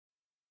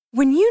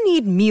When you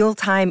need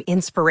mealtime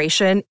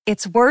inspiration,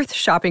 it's worth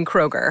shopping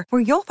Kroger,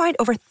 where you'll find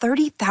over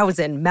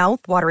 30,000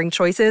 mouth-watering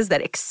choices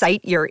that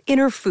excite your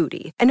inner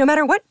foodie. And no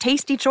matter what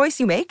tasty choice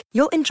you make,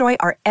 you'll enjoy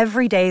our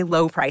everyday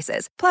low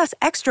prices, plus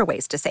extra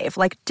ways to save,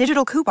 like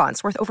digital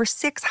coupons worth over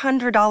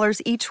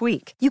 $600 each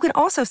week. You can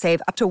also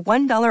save up to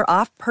 $1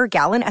 off per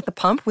gallon at the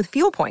pump with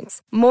fuel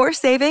points. More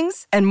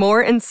savings and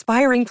more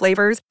inspiring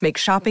flavors make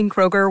shopping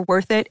Kroger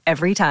worth it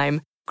every time.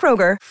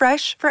 Kroger,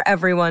 fresh for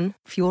everyone.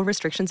 Fuel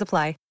restrictions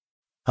apply.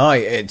 Hi,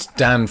 it's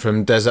Dan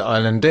from Desert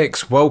Island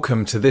Dicks.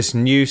 Welcome to this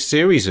new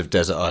series of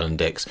Desert Island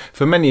Dicks.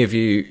 For many of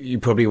you, you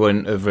probably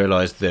wouldn't have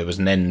realised there was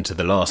an end to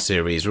the last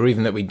series, or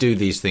even that we do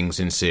these things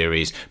in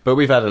series, but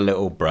we've had a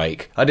little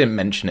break. I didn't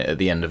mention it at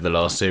the end of the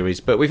last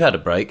series, but we've had a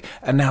break,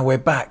 and now we're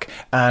back.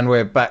 And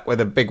we're back with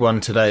a big one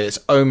today. It's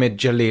Omid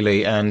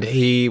Djalili, and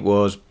he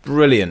was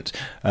brilliant.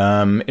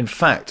 In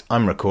fact,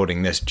 I'm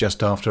recording this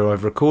just after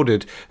I've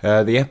recorded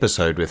the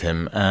episode with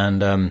him,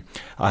 and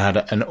I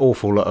had an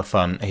awful lot of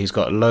fun. He's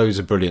got loads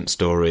of brilliant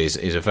stories.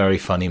 He's a very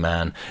funny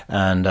man,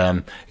 and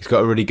he's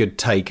got a really good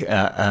take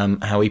at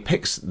how he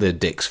picks the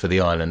dicks for the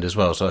island as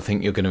well, so I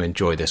think you're going to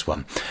enjoy this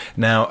one.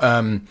 Now,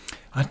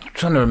 I'm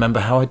trying to remember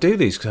how I do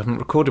these because I haven't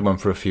recorded one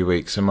for a few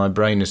weeks, and my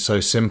brain is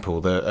so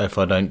simple that if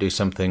I don't do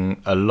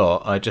something a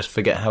lot, I just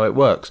forget how it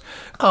works.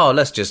 Oh,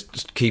 let's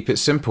just keep it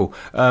simple.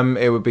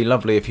 It would be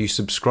lovely if you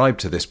subscribe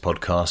to this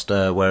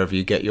podcast wherever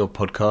you get your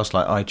podcast,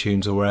 like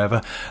iTunes or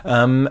wherever,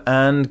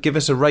 and give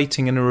us a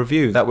rating and a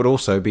review. That would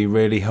also be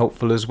really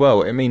helpful as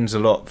well. It means a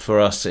lot for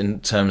us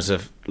in terms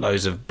of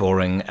loads of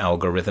boring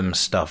algorithm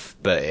stuff,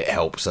 but it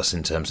helps us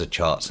in terms of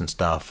charts and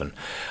stuff, and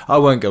I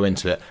won't go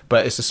into it,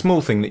 but it's a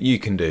small thing that you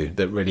can do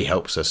that really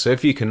helps us. So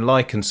if you can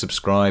like and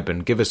subscribe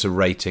and give us a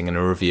rating and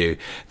a review,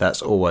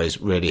 that's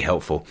always really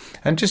helpful.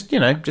 And just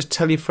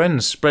tell your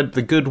friends, spread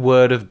the good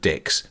word of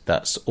dicks.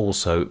 That's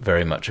also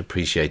very much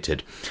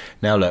appreciated.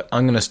 Now look,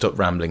 I'm going to stop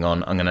rambling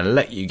on. I'm going to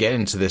let you get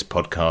into this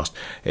podcast.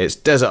 It's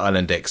Desert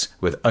Island Dicks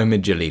with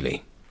Omid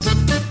Djalili.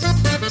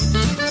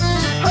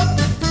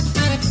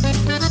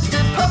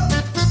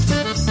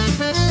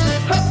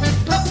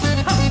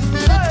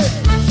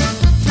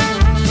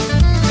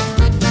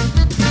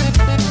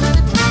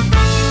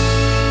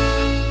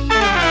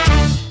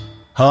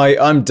 Hi,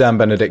 I'm Dan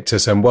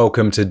Benedictus and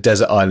welcome to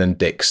Desert Island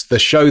Dicks, the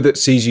show that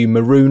sees you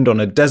marooned on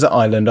a desert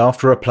island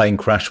after a plane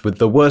crash with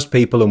the worst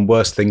people and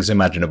worst things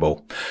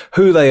imaginable.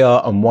 Who they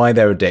are and why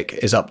they're a dick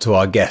is up to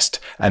our guest,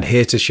 and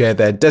here to share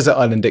their Desert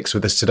Island Dicks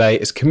with us today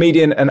is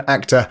comedian and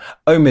actor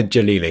Omid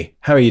Djalili.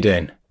 How are you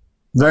doing?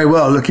 Very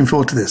well, looking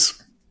forward to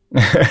this.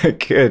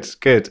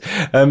 Good.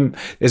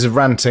 Is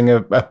ranting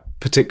a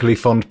particularly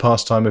fond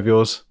pastime of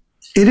yours?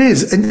 It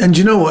is. And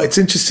you know what? It's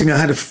interesting. I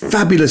had a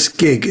fabulous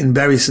gig in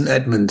Bury St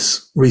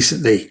Edmunds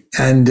recently.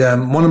 And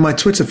one of my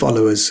Twitter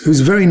followers,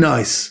 who's very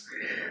nice,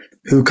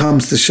 who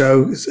comes to the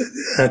show,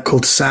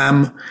 called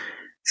Sam.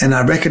 And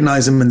I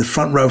recognize him in the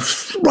front row,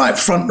 right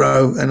front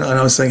row. And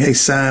I was saying, hey,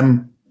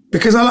 Sam,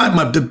 because I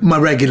like my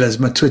regulars,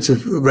 my Twitter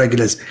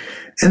regulars.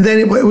 And then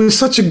it was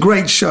such a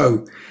great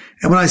show.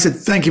 And when I said,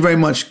 thank you very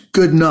much,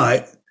 good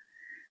night,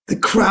 the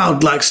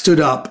crowd stood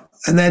up.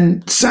 And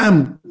then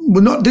Sam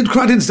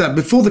didn't stand.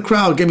 Before the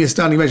crowd gave me a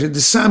standing ovation,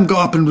 Sam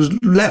got up and was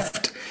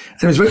left.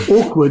 And it was very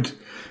awkward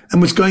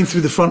and was going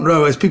through the front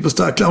row as people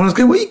started clapping. I was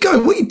going, where are you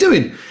going? What are you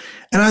doing?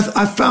 And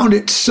I found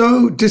it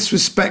so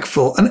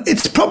disrespectful. And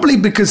it's probably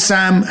because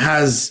Sam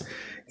has,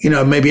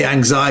 maybe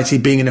anxiety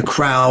being in a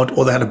crowd,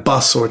 or they had a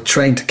bus or a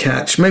train to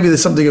catch. Maybe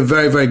there's something, a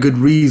very, very good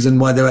reason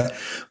why they were.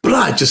 But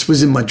I just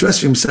was in my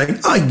dressing room saying,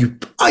 are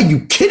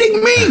you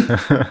kidding me?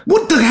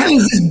 What the hell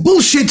is this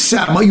bullshit,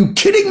 Sam? Are you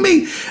kidding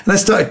me? And I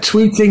started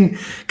tweeting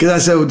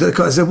because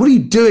I said, what are you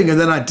doing? And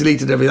then I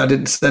deleted everything. I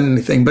didn't send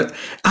anything, but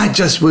I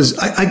just was,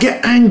 I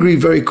get angry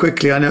very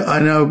quickly. I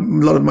know a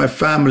lot of my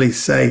family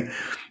say,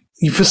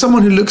 for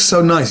someone who looks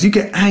so nice, you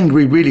get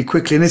angry really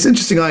quickly. And it's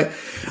interesting.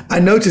 I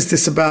noticed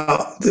this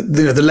about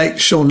the late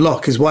Sean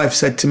Locke. His wife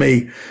said to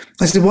me,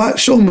 I said, why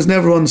Sean was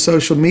never on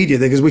social media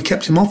there, because we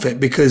kept him off it,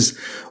 because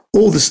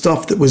all the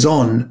stuff that was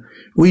on,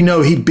 we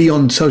know he'd be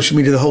on social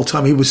media the whole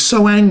time. He was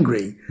so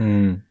angry.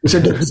 We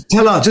said, just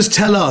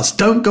tell us.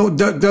 Don't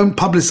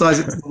publicize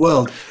it to the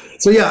world.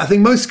 So yeah, I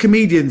think most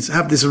comedians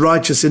have this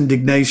righteous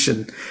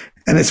indignation.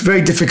 And it's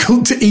very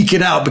difficult to eke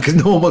it out because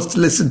no one wants to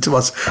listen to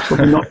us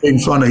when we're not being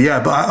funny.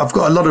 Yeah, but I've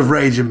got a lot of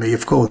rage in me,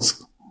 of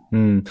course.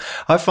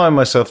 I find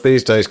myself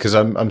these days, because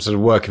I'm sort of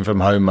working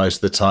from home most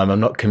of the time, I'm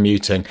not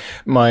commuting,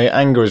 my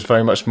anger is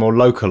very much more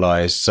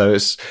localized. So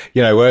it's,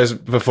 whereas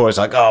before it's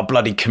like, oh,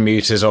 bloody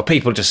commuters, or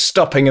people just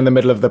stopping in the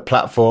middle of the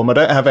platform. I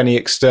don't have any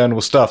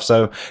external stuff.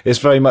 So it's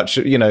very much,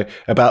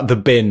 about the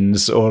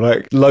bins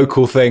or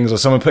local things, or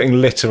someone putting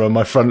litter on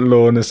my front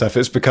lawn and stuff.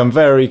 It's become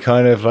very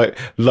kind of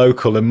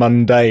local and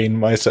mundane,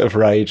 my sort of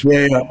rage.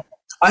 Yeah.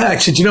 I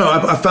actually,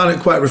 I found it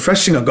quite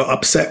refreshing. I got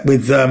upset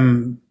with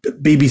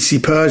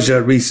BBC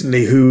Persia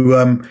recently, who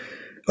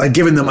I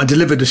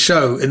delivered a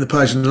show in the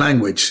Persian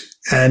language,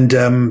 and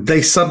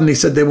they suddenly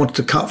said they wanted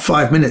to cut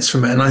 5 minutes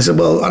from it. And I said,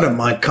 well, I don't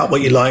mind, cut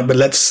what you like, but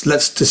let's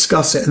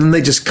discuss it. And then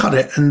they just cut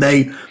it, and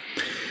they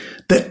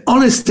They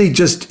honestly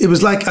it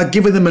was like I'd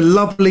given them a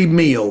lovely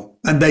meal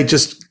and they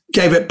just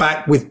gave it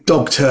back with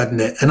dog turd in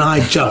it. And I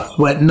just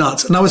went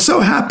nuts. And I was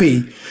so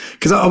happy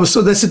because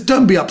they said,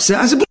 don't be upset.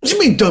 I said, what do you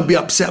mean don't be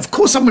upset? Of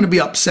course I'm going to be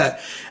upset.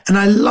 And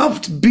I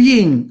loved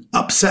being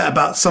upset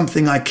about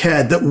something I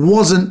cared that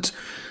wasn't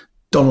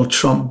Donald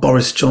Trump,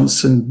 Boris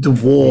Johnson, the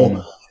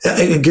war.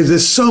 Because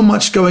there's so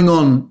much going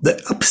on that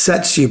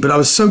upsets you, but I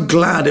was so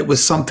glad it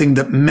was something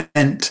that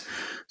meant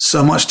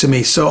so much to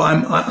me. So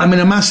I'm in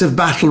a massive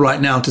battle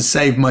right now to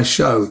save my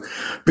show,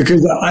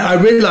 because I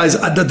realize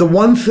that the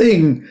one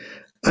thing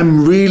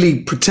I'm really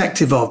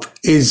protective of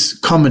is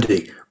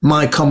comedy,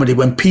 my comedy,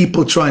 when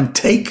people try and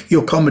take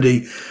your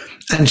comedy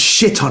and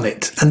shit on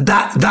it. And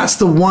that's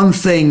the one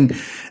thing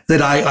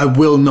that I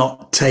will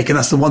not take. And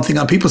that's the one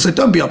thing people say,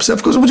 don't be upset.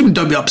 Of course, what do you mean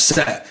don't be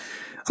upset?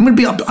 I'm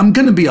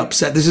going to be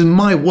upset. This is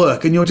my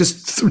work and you're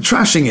just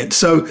trashing it.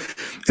 So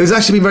it was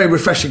actually very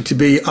refreshing to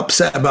be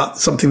upset about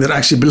something that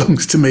actually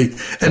belongs to me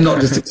and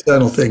not just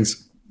external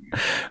things.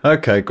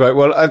 Okay, great.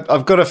 Well,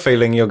 I've got a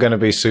feeling you're going to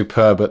be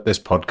superb at this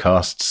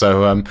podcast.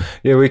 So,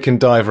 we can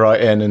dive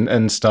right in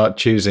and start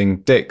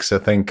choosing dicks, I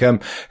think.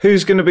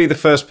 Who's going to be the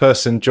first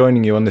person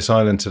joining you on this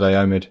island today,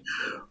 Omid?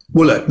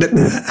 Well, look,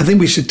 I think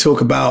we should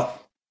talk about,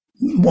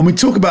 when we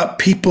talk about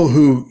people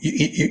who,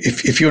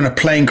 if you're in a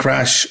plane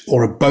crash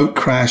or a boat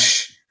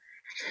crash,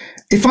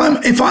 if I'm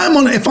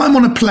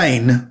on a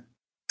plane,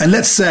 and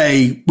let's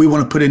say we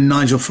want to put in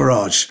Nigel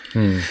Farage,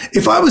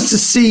 if I was to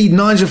see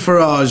Nigel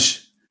Farage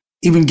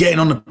even getting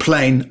on a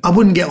plane, I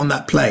wouldn't get on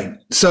that plane.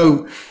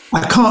 So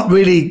I can't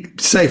really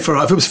say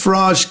Farage. If it was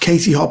Farage,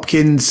 Katie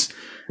Hopkins,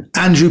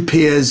 Andrew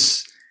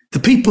Piers, the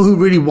people who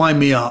really wind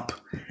me up,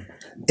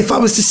 if I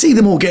was to see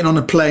them all getting on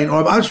a plane,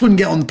 or I just wouldn't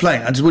get on the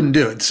plane, I just wouldn't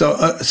do it. So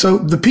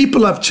the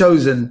people I've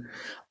chosen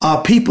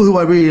are people who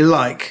I really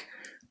like,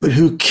 but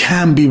who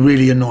can be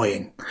really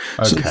annoying.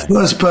 Okay. So the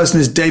first person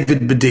is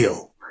David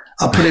Baddiel.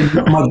 I'll put in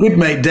my good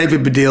mate,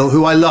 David Baddiel,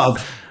 who I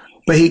love,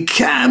 but he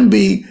can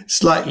be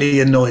slightly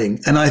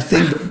annoying. And I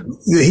think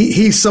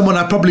he's someone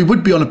I probably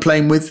would be on a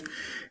plane with.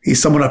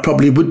 He's someone I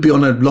probably would be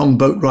on a long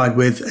boat ride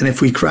with. And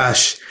if we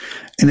crash,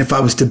 and if I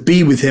was to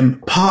be with him,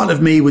 part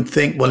of me would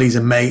think, well, he's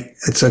a mate.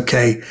 It's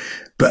okay.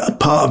 But a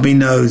part of me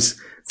knows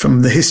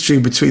from the history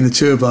between the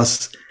two of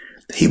us,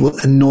 he will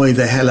annoy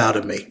the hell out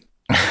of me.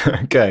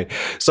 Okay.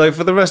 So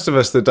for the rest of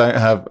us that don't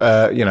have,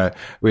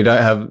 we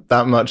don't have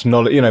that much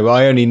knowledge,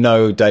 I only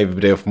know David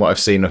Baddiel from what I've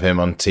seen of him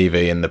on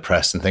TV and the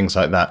press and things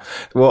like that.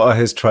 What are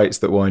his traits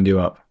that wind you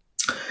up?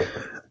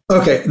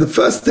 Okay. The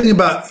first thing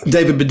about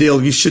David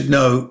Baddiel you should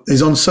know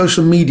is on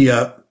social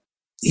media,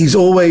 he's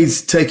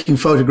always taking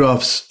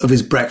photographs of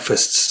his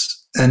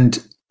breakfasts.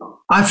 And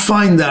I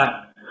find that,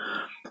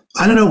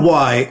 I don't know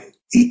why,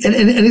 he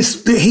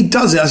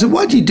does it. I said,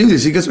 why do you do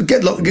this? He goes,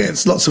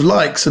 gets lots of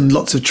likes and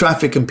lots of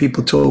traffic and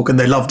people talk and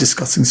they love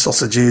discussing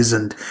sausages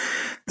and,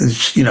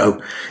 it's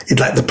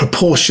like the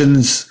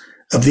proportions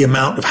of the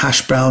amount of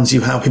hash browns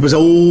you have. People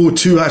say,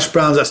 2 hash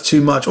browns, that's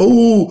too much.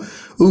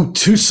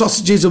 2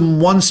 sausages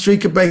and 1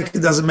 streak of bacon,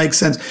 it doesn't make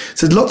sense.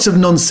 So lots of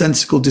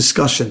nonsensical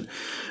discussion.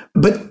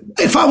 But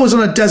if I was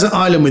on a desert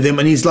island with him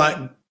and he's like,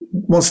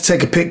 wants to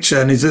take a picture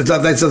and there's a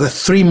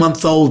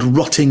 3-month-old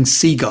rotting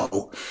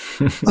seagull,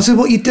 I said,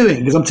 what are you doing?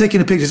 Because I'm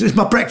taking a picture. It's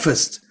my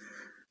breakfast.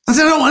 I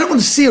said, I don't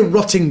want to see a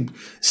rotting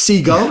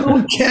seagull. No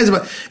one cares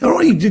about, I don't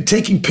want you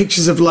taking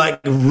pictures of like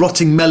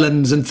rotting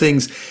melons and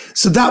things.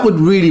 So that would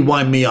really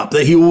wind me up,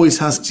 that he always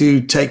has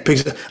to take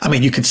pictures. I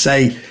mean, you could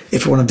say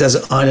if you're on a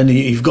desert island and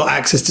you've got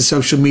access to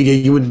social media,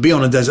 you wouldn't be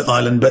on a desert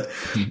island, but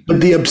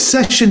the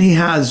obsession he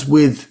has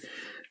with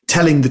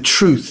telling the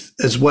truth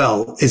as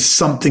well is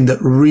something that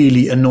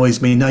really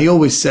annoys me. Now, he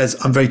always says,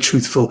 I'm very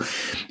truthful.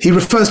 He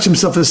refers to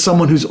himself as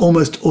someone who's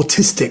almost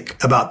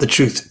autistic about the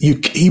truth.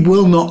 He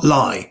will not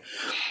lie.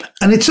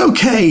 And it's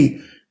okay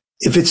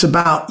if it's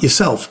about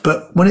yourself,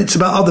 but when it's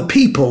about other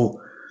people,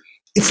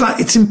 it's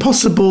like, it's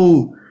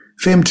impossible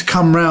for him to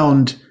come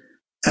round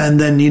and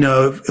then,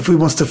 if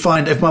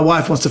my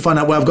wife wants to find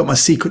out where I've got my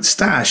secret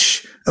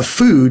stash of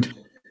food,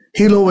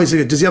 he'll always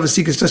say, does he have a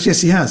secret stash?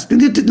 Yes, he has.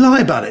 Don't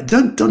lie about it.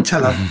 Don't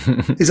tell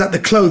her. Is that the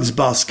clothes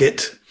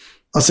basket?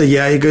 I'll say,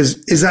 yeah. He goes,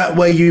 is that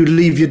where you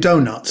leave your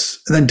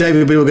donuts? And then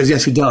David Baddiel goes,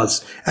 yes, he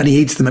does. And he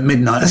eats them at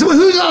midnight. I said, well,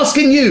 who's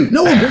asking you?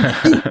 No one.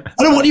 I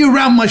don't want you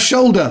around my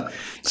shoulder.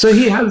 So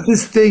he has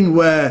this thing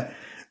where,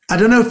 I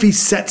don't know if he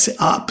sets it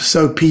up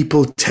so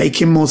people take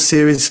him more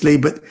seriously,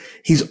 but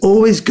he's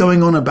always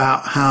going on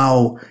about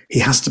how he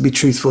has to be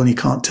truthful and he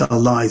can't tell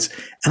lies.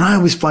 And I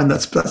always find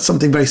that's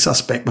something very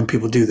suspect when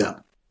people do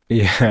that.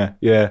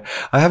 Yeah.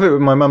 I have it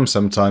with my mum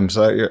sometimes.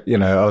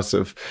 I'll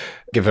sort of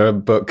give her a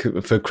book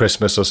for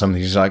Christmas or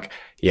something. She's like,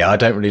 yeah, I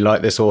don't really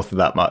like this author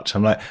that much.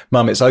 I'm like,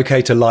 Mum, it's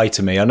okay to lie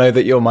to me. I know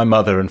that you're my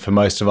mother and for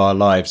most of our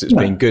lives it's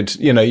been good,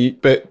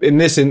 but in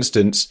this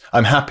instance,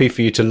 I'm happy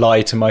for you to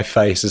lie to my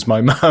face as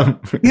my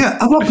mum. Yeah,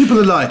 I want people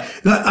to lie.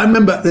 I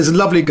remember there's a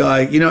lovely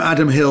guy,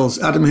 Adam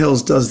Hills. Adam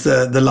Hills does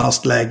the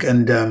Last Leg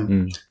and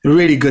a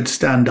really good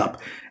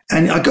stand-up.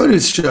 And I go to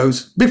his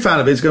shows, big fan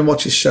of his, go and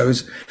watch his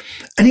shows.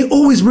 And he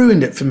always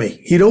ruined it for me.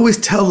 He'd always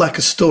tell like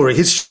a story.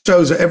 His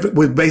shows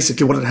were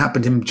basically what had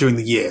happened to him during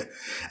the year.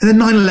 And then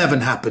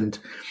 9/11 happened.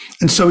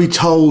 And so he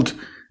told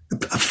a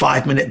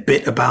 5-minute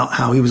bit about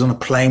how he was on a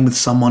plane with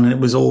someone and it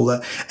was all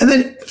that. And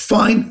then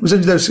fine,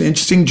 there was some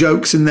interesting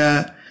jokes in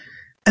there.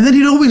 And then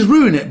he'd always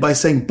ruin it by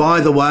saying,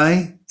 by the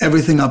way,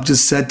 everything I've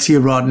just said to you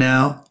right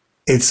now,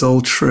 it's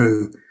all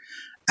true.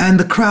 And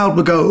the crowd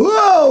would go,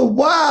 oh,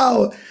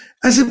 wow.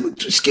 I said,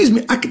 excuse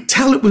me, I could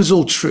tell it was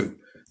all true.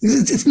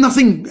 It's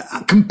nothing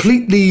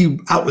completely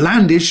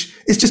outlandish.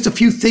 It's just a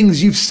few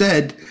things you've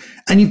said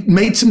and you've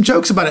made some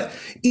jokes about it.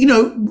 You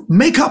know,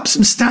 make up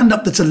some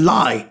stand-up that's a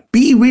lie.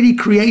 Be really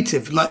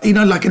creative. Like, you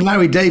know, like in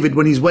Larry David,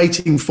 when he's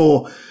waiting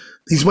for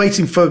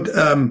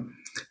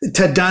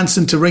Ted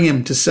Danson to ring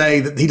him to say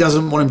that he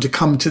doesn't want him to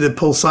come to the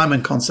Paul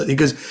Simon concert. He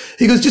goes,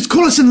 just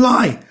call us and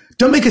lie.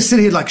 Don't make us sit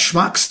here like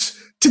schmucks.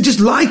 To just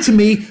lie to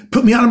me,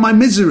 put me out of my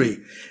misery.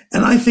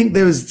 And I think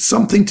there is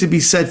something to be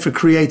said for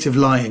creative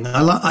lying.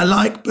 I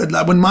like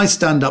when my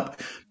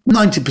stand-up,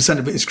 90%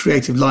 of it is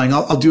creative lying.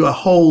 I'll do a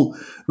whole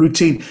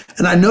routine.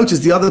 And I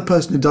noticed the other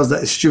person who does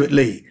that is Stuart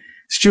Lee.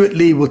 Stuart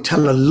Lee will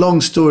tell a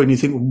long story and you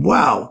think,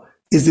 wow,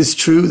 is this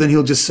true? Then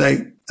he'll just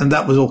say, and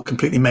that was all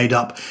completely made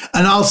up.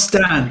 And I'll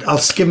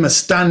give him a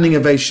standing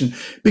ovation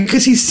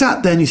because he's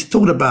sat there and he's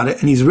thought about it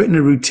and he's written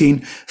a routine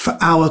for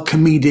our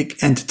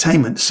comedic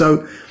entertainment.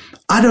 So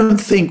I don't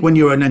think when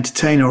you're an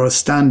entertainer or a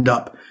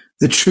stand-up,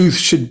 the truth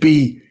should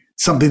be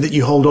something that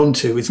you hold on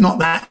to.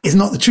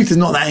 The truth is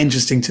not that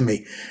interesting to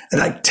me.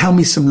 Like, tell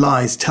me some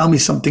lies, tell me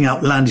something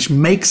outlandish,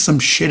 make some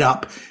shit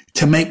up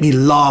to make me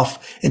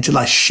laugh until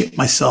I shit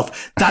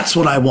myself. That's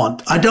what I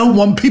want. I don't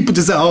want people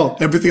to say, oh,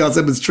 everything I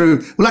said was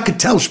true. Well, I could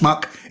tell,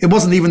 schmuck. It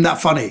wasn't even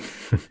that funny.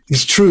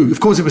 It's true.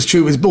 Of course it was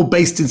true. It was all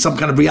based in some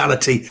kind of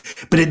reality,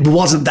 but it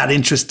wasn't that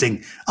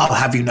interesting. I'll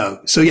have you know.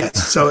 So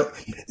yes. So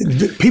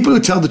people who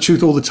tell the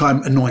truth all the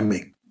time annoy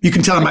me. You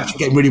can tell I'm actually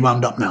getting really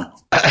wound up now.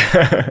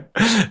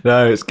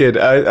 No, it's good.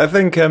 I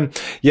think,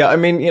 I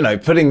mean, you know,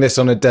 putting this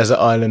on a desert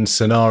island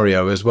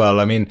scenario as well.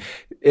 I mean,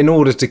 in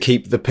order to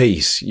keep the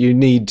peace, you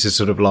need to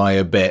sort of lie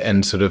a bit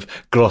and sort of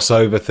gloss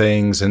over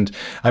things. And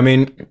I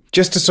mean,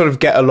 just to sort of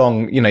get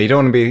along, you know, you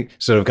don't want to be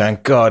sort of going,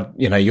 God,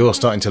 you know, you're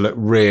starting to look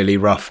really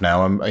rough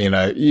now. You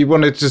know, you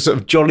want to just sort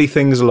of jolly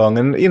things along.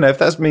 And, you know, if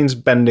that means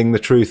bending the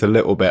truth a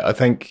little bit, I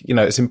think, you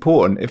know, it's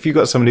important. If you've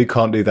got somebody who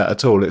can't do that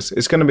at all,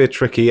 it's going to be a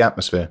tricky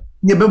atmosphere.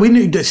 Yeah, but we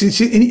need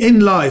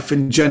in life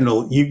in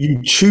general, you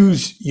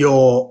choose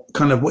your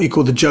kind of what you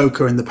call the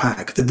joker in the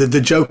pack, the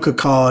joker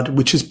card,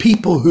 which is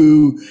people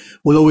who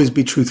will always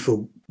be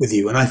truthful with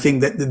you. And I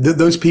think that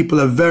those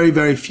people are very,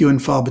 very few and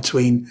far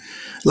between.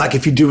 Like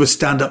if you do a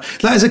stand-up,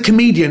 like as a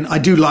comedian, I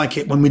do like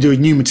it when we do a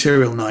new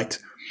material night,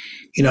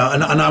 you know,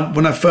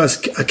 when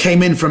I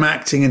came in from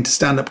acting into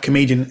stand-up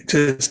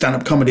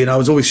comedy, and I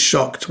was always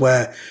shocked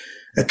where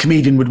a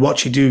comedian would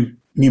watch you do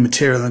new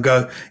material and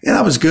go, yeah,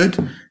 that was good.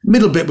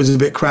 Middle bit was a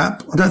bit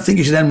crap. I don't think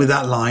you should end with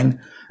that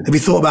line. Have you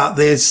thought about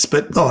this?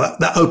 But,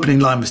 that opening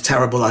line was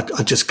terrible. I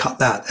just cut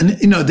that. And,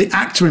 you know, the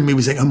actor in me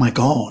was saying, oh my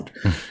God,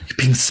 you're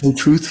being so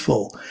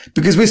truthful.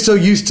 Because we're so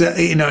used to,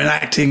 you know, in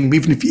acting,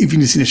 even if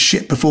you've seen a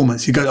shit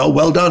performance, you go, oh,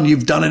 well done.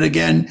 You've done it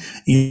again.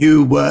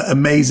 You were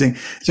amazing.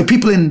 So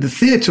people in the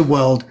theatre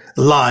world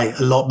lie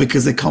a lot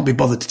because they can't be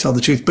bothered to tell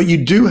the truth. But you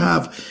do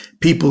have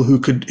people who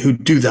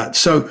do that.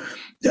 So,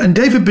 and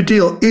David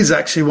Baddiel is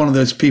actually one of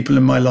those people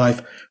in my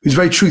life who's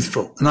very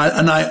truthful. And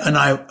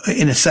I,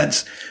 in a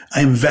sense,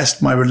 I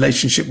invest my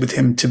relationship with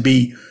him to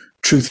be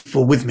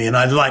truthful with me. And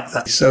I like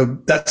that. So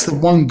that's the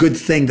one good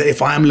thing, that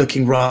if I am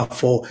looking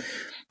rough, or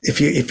if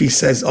he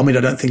says, Omid,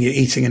 I don't think you're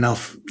eating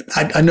enough,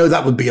 I know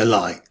that would be a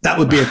lie. That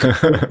would be a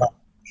complete lie.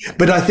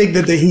 But I think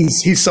that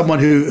he's someone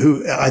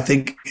who I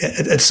think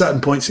at certain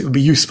points it would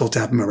be useful to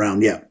have him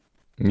around. Yeah.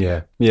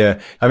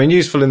 Yeah. I mean,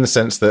 useful in the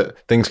sense that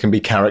things can be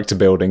character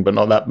building, but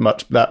not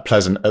that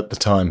pleasant at the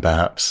time,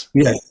 perhaps.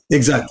 Yeah,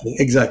 exactly.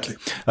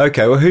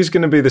 Okay, well, who's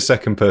going to be the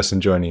second person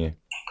joining you?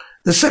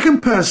 The second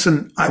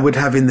person I would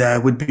have in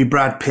there would be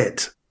Brad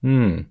Pitt.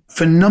 For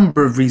a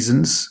number of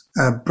reasons.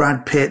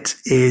 Brad Pitt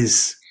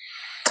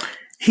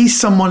he's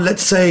someone,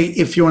 let's say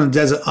if you're on a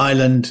desert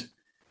island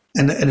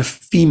and a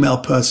female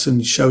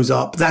person shows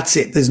up, that's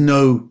it. There's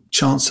no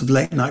chance of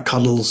late night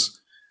cuddles.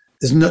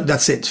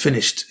 That's it,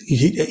 finished.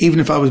 Even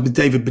if I was with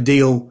David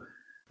Baddiel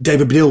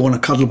want to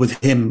cuddle with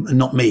him and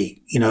not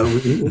me. You know,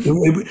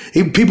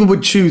 people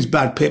would choose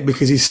Brad Pitt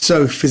because he's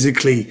so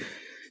physically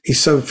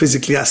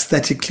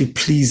aesthetically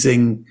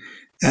pleasing.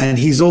 And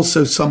he's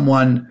also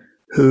someone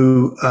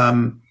who,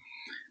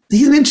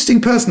 he's an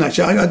interesting person,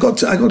 actually. I got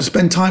to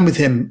spend time with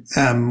him,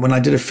 when I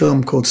did a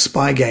film called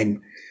Spy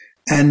Game.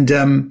 And,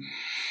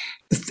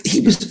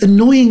 he was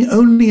annoying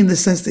only in the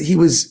sense that he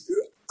was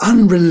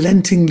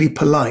unrelentingly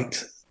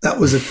polite. That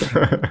was a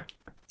thing.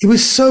 He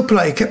was so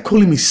polite. He kept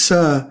calling me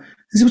sir.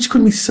 I said, what you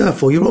calling me sir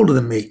for? You're older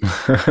than me.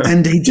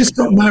 And he just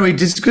got married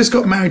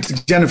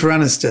to Jennifer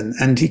Aniston.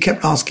 And he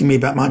kept asking me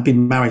I'd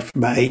been married for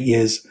about 8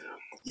 years.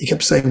 He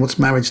kept saying, what's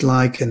marriage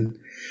like? And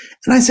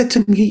And I said to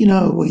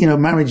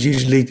him, marriage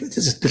usually,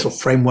 there's a little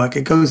framework.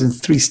 It goes in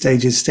 3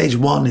 stages. Stage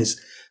 1 is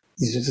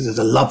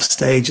the love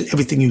stage,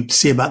 everything you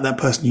see about that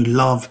person you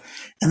love.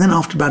 And then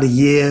after about a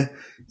year,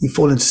 you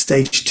fall into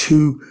stage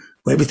 2,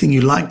 where everything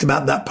you liked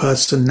about that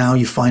person now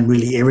you find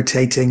really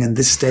irritating. And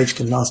this stage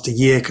can last a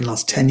year, can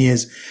last 10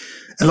 years.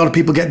 A lot of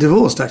people get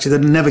divorced, actually.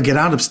 They'll never get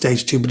out of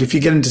stage 2. But if you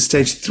get into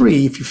stage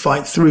 3, if you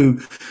fight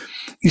through,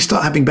 you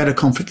start having better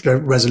conflict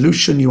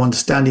resolution. You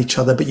understand each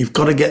other, but you've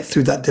got to get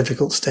through that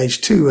difficult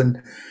stage 2.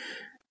 And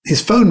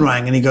his phone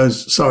rang and he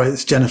goes, sorry,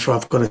 it's Jennifer.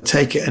 I've got to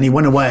take it. And he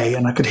went away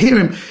and I could hear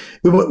him.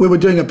 We were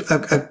doing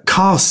a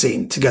car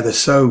scene together.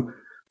 So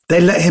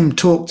they let him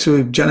talk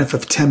to Jennifer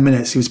for 10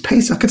 minutes. He was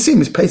pacing. I could see him.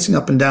 He was pacing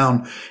up and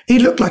down. He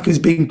looked like he was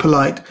being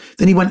polite.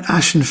 Then he went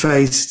ashen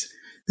faced.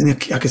 Then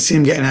I could see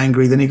him getting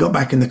angry. Then he got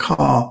back in the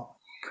car.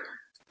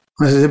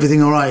 I said,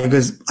 everything all right? He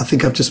goes, I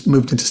think I've just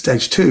moved into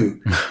stage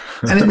 2.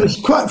 And it was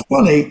quite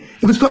funny.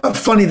 It was quite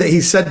funny that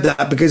he said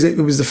that because it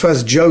was the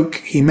first joke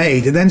he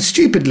made. And then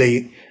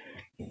stupidly,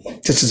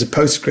 just as a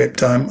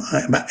postscript,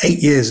 about 8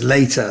 years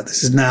later,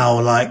 this is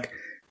now like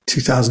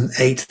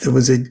 2008, there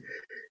was a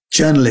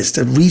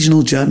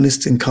regional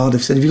journalist in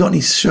Cardiff said, have you got any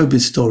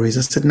showbiz stories?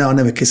 I said, no, I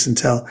never kiss and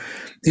tell.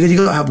 He goes, you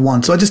got to have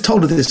one. So I just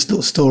told her this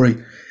little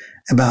story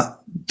about,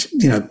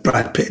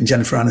 Brad Pitt and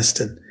Jennifer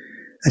Aniston.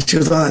 And she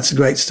goes, oh, that's a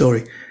great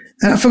story.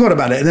 And I forgot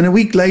about it. And then a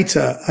week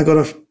later, I got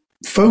a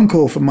phone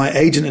call from my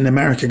agent in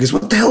America. He goes,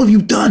 what the hell have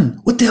you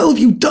done? What the hell have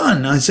you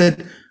done? I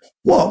said,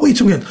 what are you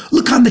talking about?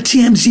 Look on the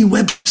TMZ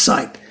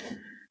website.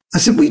 I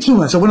said, what are you talking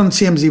about? So I went on the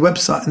TMZ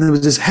website and there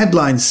was this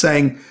headline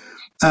saying,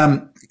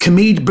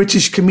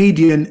 British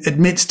comedian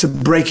admits to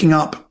breaking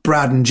up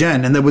Brad and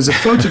Jen. And there was a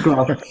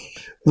photograph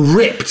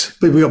ripped.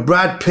 We got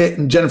Brad Pitt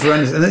and Jennifer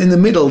Aniston. And in the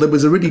middle, there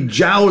was a really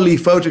jowly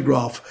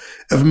photograph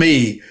of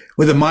me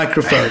with a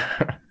microphone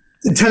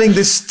telling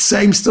this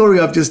same story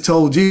I've just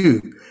told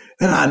you.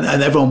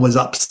 And everyone was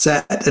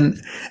upset.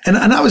 And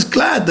I was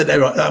glad that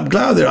I'm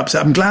glad they're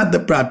upset. I'm glad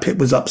that Brad Pitt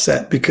was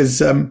upset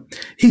because,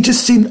 he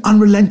just seemed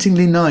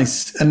unrelentingly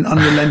nice and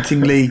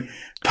unrelentingly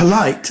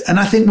polite. And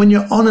I think when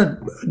you're on a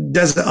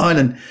desert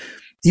island,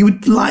 you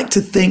would like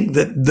to think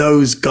that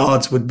those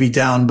guards would be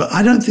down, but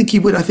I don't think he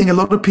would. I think a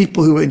lot of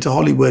people who are into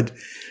Hollywood,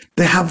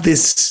 they have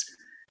this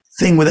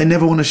thing where they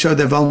never want to show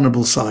their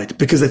vulnerable side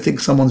because they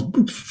think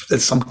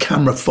there's some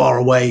camera far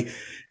away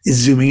is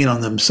zooming in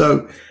on them.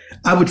 So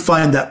I would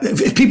find that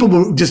if people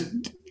were just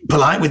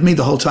polite with me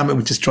the whole time, it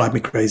would just drive me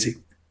crazy.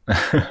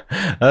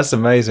 That's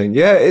amazing.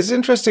 Yeah, it's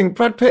interesting.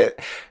 Brad Pitt,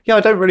 I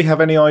don't really have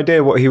any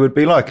idea what he would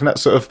be like. And that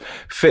sort of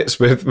fits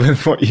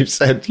with what you've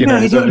said. You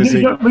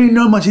don't really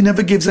know much. He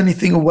never gives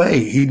anything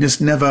away. He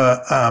just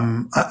never,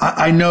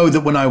 I know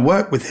that when I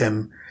worked with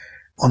him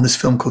on this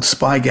film called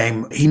Spy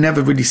Game, he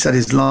never really said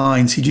his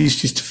lines. He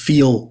used to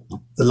feel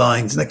the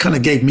lines. And that kind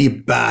of gave me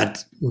bad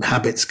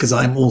habits because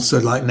I'm also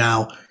like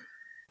now,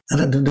 I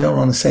don't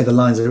want to say the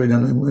lines. I really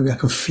don't know. Maybe I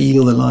can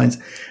feel the lines.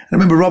 I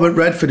remember Robert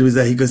Redford was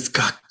there. He goes,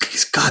 God,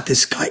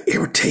 this guy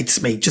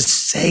irritates me.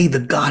 Just say the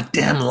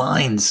goddamn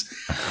lines.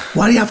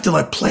 Why do you have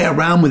to play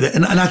around with it?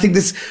 And I think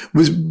this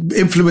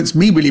influenced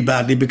me really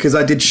badly because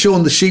I did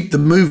Shaun the Sheep, the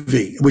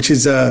movie, which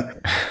is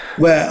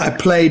where I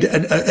played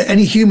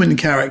any human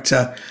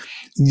character.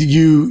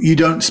 You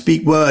don't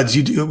speak words.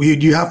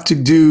 You have to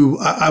do.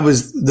 I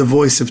was the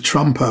voice of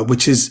Trumper,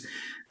 which is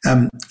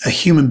a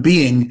human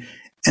being.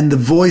 And the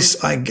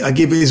voice I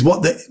give is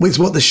what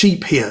the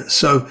sheep hear.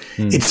 So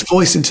it's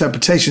voice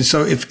interpretation.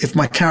 So if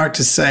my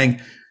character's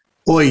saying,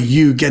 "Oi,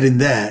 you get in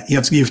there," you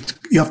have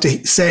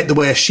to say it the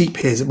way a sheep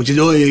hears it, which is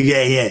 "Oi,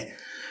 yeah,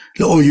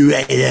 oh you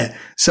yeah."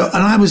 So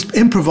and I was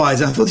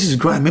improvising. I thought this is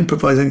great. I'm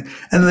improvising,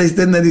 and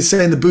then they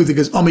say in the booth, "It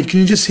goes, Omid, can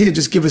you just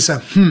give us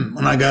a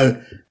and I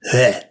go,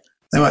 "Heh."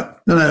 They went,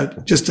 "No,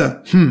 just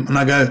a and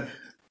I go.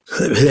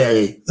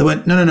 They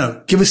went,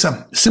 no, give us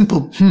a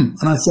simple And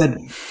I said,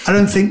 I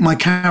don't think my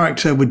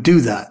character would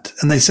do that.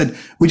 And they said,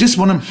 we just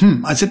want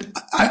to I said,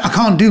 I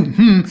can't do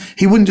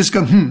He wouldn't just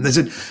go They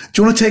said, do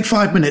you want to take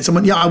 5 minutes? I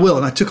went, yeah, I will.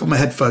 And I took off my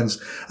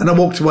headphones and I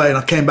walked away and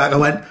I came back. I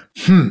went,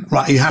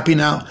 right, are you happy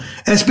now?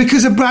 And it's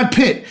because of Brad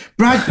Pitt.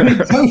 Brad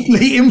Pitt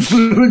totally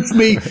influenced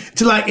me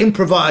to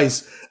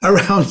improvise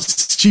around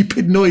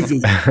stupid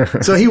noises.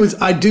 So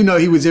I do know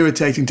he was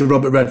irritating to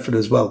Robert Redford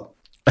as well.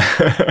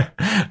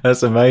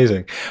 That's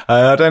amazing.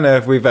 I don't know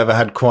if we've ever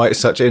had quite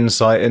such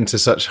insight into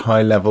such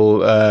high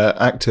level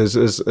actors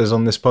as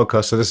on this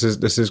podcast. So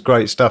this is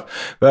great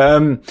stuff.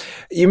 But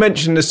you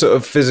mentioned the sort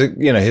of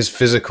his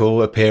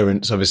physical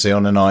appearance, obviously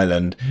on an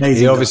island.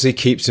 Amazing. He obviously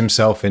keeps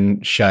himself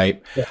in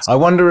shape. Yes. I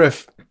wonder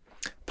if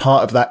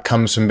part of that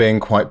comes from being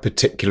quite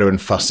particular and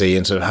fussy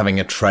and sort of having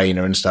a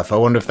trainer and stuff. I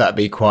wonder if that'd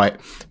be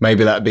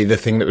the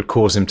thing that would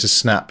cause him to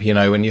snap,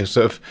 when you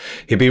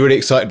he'd be really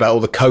excited about all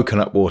the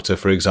coconut water,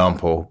 for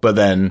example. But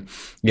then,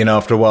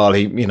 after a while,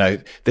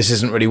 this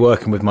isn't really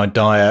working with my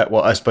diet,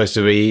 what I'm supposed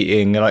to be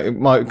eating. It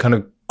might kind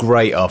of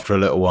grate after a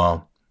little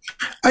while.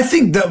 I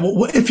think that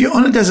if you're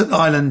on a desert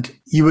island,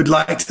 you would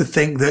like to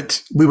think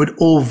that we would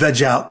all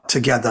veg out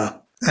together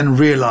and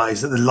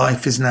realize that the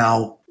life is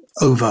now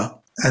over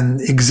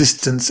and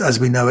existence as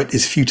we know it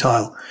is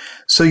futile.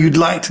 So you'd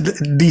like to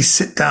at least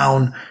sit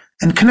down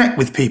and connect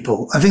with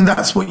people. I think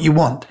that's what you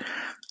want.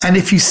 And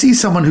if you see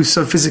someone who's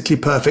so physically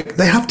perfect,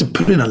 they have to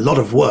put in a lot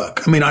of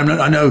work. I mean,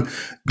 I know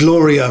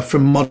Gloria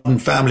from Modern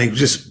Family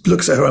just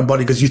looks at her own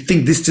body because you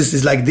think this just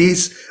is like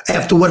this. I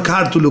have to work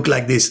hard to look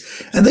like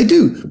this. And they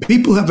do.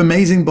 People who have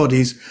amazing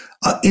bodies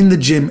are in the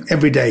gym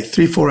every day,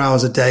 3-4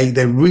 hours a day.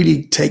 They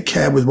really take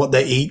care with what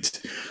they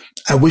eat.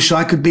 I wish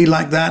I could be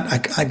like that.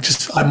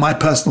 My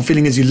personal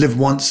feeling is you live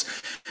once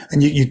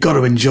and you've got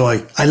to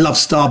enjoy. I love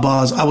Star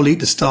bars. I will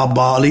eat the Star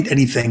bar. I'll eat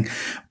anything.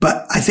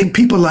 But I think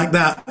people like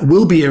that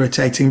will be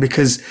irritating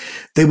because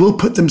they will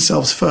put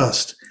themselves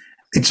first.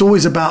 It's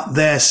always about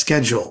their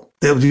schedule.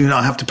 They'll,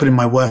 I have to put in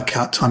my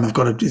workout time. I've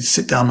got to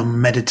sit down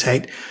and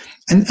meditate.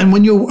 And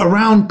when you're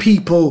around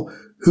people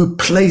who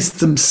place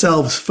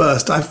themselves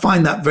first, I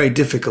find that very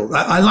difficult.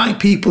 I like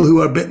people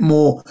who are a bit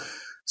more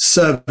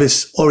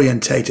service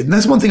orientated. And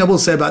that's one thing I will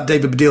say about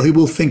David Baddiel. He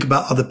will think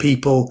about other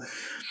people.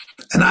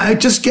 And I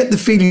just get the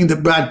feeling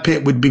that Brad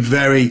Pitt would be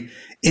very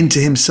into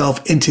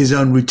himself, into his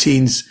own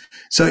routines.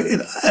 So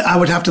I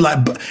would have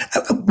to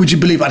would you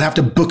believe I'd have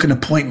to book an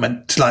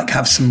appointment to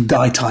have some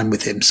guy time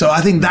with him. So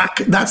I think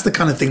that's the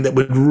kind of thing that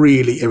would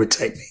really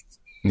irritate me.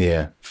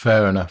 Yeah,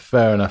 fair enough.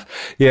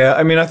 Yeah,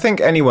 I mean, I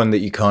think anyone that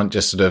you can't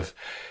just sort of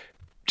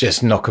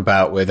just knock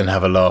about with and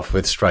have a laugh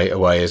with straight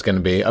away is going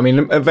to be, I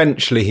mean,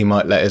 eventually he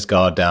might let his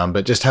guard down,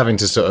 but just having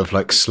to sort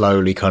of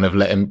slowly kind of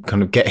let him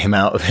kind of get him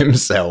out of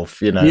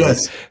himself,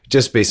 yes.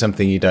 Just be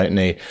something you don't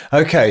need.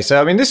 Okay. So,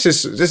 I mean, this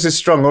is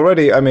strong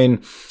already. I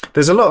mean,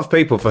 there's a lot of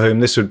people for whom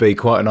this would be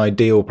quite an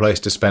ideal place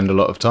to spend a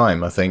lot of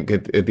time, I think,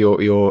 at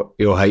your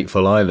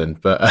hateful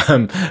island, but,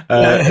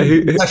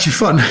 it's actually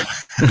fun.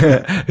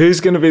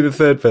 Who's going to be the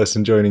third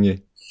person joining you?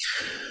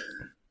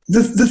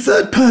 The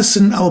third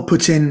person I will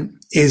put in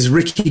is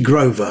Ricky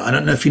Grover. I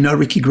don't know if you know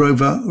Ricky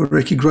Grover.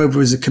 Ricky Grover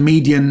is a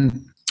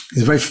comedian.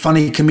 He's a very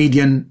funny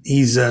comedian.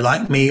 He's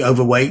like me,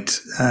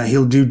 overweight.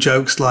 He'll do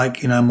jokes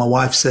like, my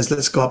wife says,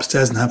 let's go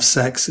upstairs and have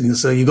sex. And he'll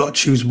say, you got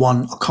to choose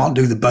one. I can't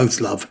do the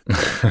both, love.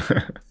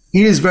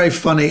 He is very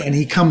funny, and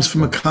he comes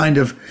from a kind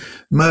of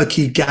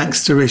murky,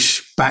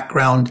 gangsterish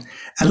background.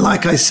 And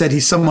like I said,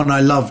 he's someone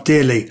I love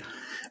dearly.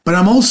 But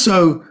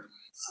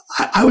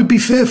I would be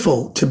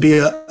fearful to be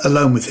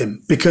alone with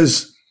him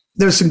because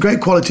there are some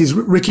great qualities.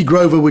 Ricky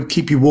Grover would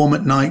keep you warm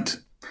at night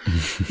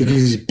because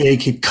he's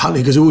big. He'd cuddle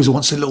because he always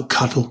wants a little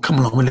cuddle. Come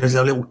along, there's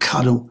a little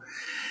cuddle.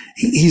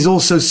 He's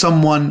also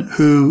someone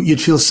who you'd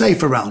feel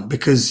safe around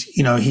because,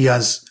 he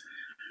has,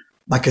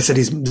 like I said,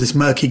 he's this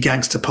murky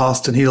gangster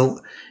past, and he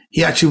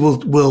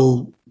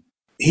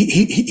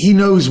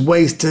knows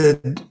ways to,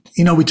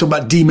 we talk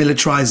about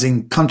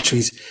demilitarizing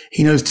countries.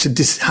 He knows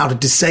how to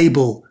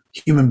disable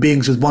human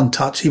beings with one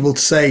touch. He will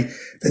say,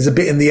 there's a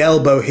bit in the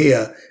elbow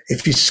here.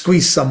 If you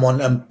squeeze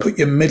someone and put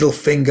your middle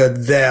finger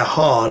there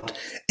hard,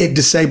 it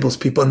disables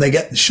people and they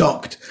get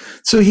shocked.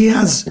 So he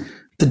has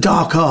the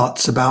dark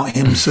arts about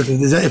him. So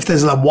if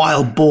there's a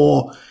wild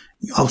boar,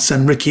 I'll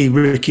send Ricky.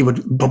 Ricky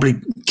would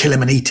probably kill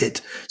him and eat it.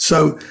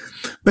 So,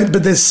 but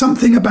there's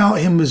something about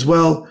him as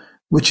well,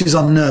 which is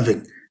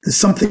unnerving. There's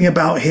something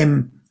about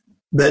him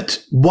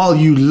that while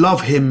you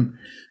love him,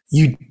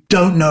 you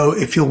don't know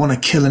if he'll want to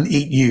kill and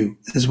eat you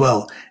as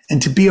well.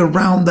 And to be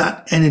around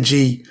that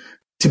energy,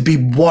 to be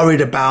worried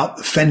about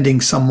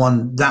offending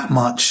someone that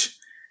much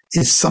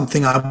is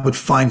something I would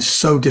find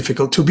so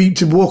difficult.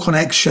 To walk on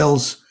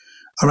eggshells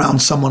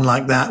around someone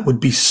like that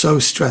would be so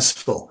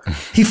stressful.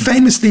 He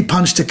famously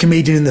punched a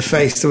comedian in the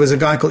face. There was a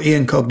guy called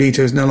Ian Cognito,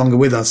 who's no longer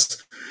with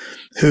us,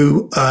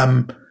 who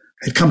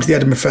had come to the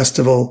Edinburgh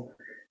Festival,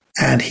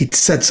 and he'd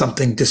said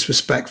something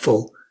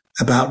disrespectful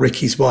about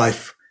Ricky's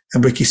wife.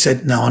 And Ricky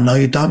said, no, I know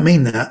you don't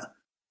mean that.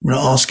 I'm going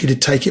to ask you to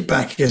take it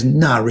back. He goes,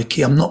 no,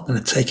 Ricky, I'm not going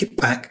to take it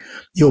back.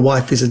 Your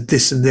wife is a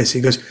this and this.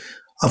 He goes,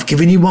 I've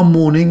given you one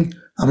warning.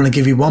 I'm going to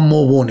give you one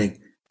more warning.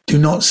 Do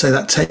not say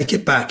that. Take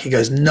it back. He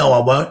goes, no,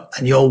 I won't.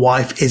 And your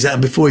wife is.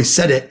 And before he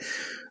said it,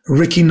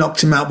 Ricky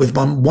knocked him out with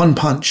one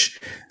punch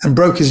and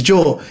broke his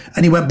jaw.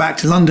 And he went back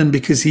to London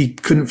because he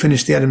couldn't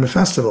finish the Edinburgh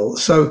Festival.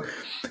 So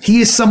he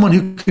is someone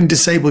who can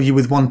disable you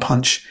with one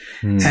punch.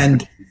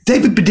 And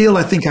David Baddiel,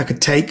 I think I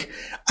could take.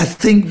 I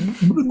think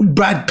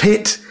Brad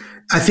Pitt,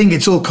 I think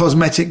it's all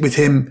cosmetic with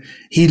him.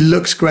 He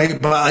looks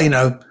great,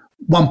 but,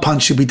 one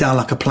punch should be down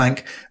like a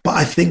plank. But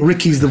I think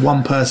Ricky's the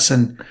one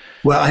person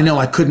where I know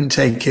I couldn't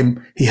take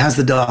him. He has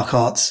the dark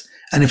arts.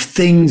 And if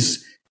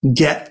things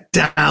get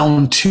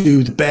down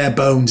to the bare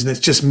bones and it's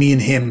just me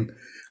and him,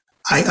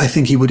 I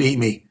think he would eat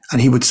me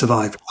and he would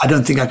survive. I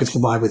don't think I could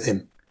survive with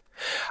him.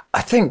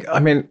 I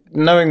mean,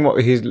 knowing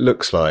what he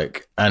looks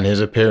like and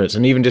his appearance,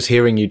 and even just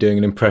hearing you doing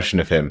an impression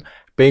of him,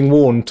 being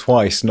warned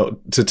twice not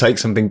to take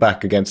something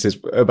back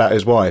about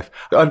his wife,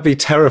 I'd be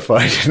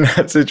terrified in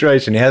that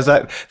situation. He has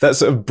that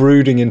sort of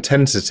brooding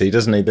intensity,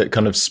 doesn't he, that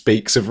kind of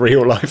speaks of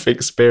real life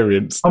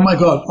experience. Oh my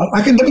God.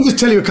 Let me just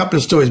tell you a couple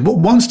of stories.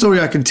 One story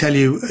I can tell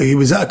you, he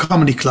was at a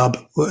comedy club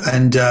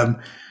and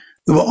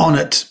we were on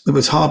it. It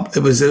was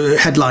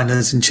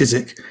headliners in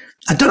Chiswick.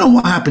 I don't know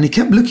what happened. He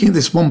kept looking at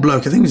this one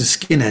bloke. I think he was a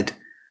skinhead.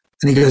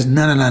 And he goes,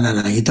 no,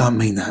 you don't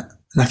mean that.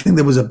 And I think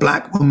there was a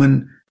black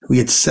woman who he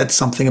had said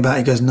something about.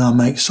 He goes, no,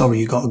 mate, sorry,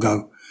 you got to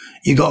go.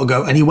 You got to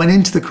go. And he went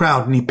into the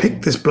crowd and he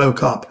picked this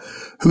bloke up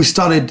who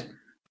started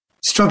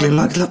struggling,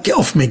 like, look, get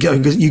off me. Go. He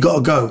goes, you got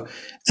to go.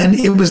 And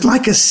it was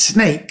like a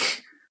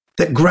snake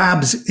that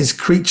grabs his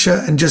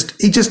creature and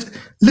he just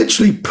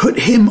literally put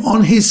him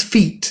on his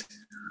feet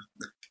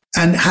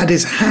and had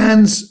his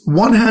hands,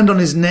 one hand on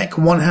his neck,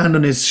 one hand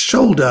on his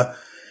shoulder,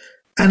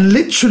 and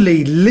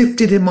literally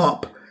lifted him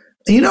up.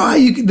 And you know how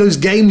those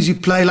games you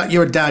play, like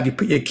you're a dad, you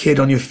put your kid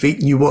on your feet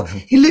and you walk.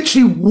 He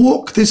literally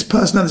walked this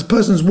person, and this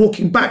person's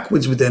walking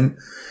backwards with him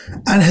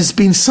and has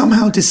been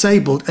somehow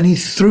disabled, and he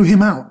threw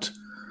him out.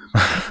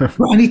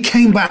 And he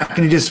came back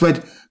and he just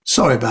went,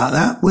 sorry about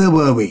that. Where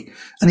were we?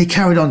 And he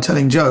carried on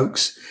telling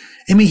jokes.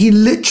 I mean, he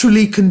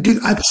literally can do.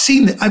 I've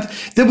seen it.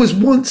 There was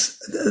once.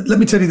 Let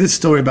me tell you this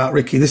story about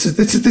Ricky. This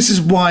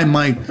is why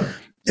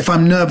if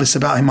I'm nervous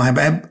about him, I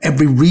have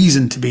every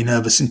reason to be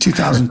nervous. In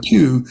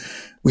 2002,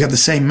 we had the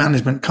same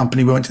management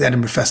company. We went to the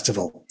Edinburgh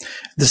Festival.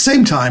 At the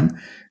same time,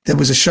 there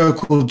was a show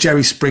called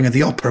Jerry Springer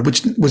the Opera,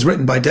 which was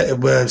written by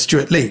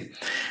Stuart Lee.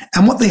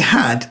 And what they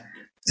had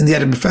in the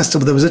Edinburgh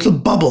Festival, there was a little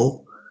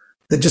bubble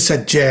that just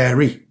said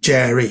Jerry,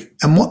 Jerry.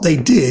 And what they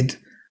did,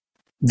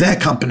 their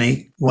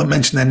company, won't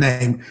mention their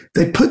name,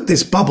 they put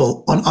this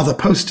bubble on other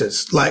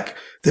posters. Like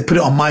they put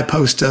it on my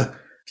poster.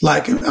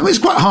 Like, I mean, it's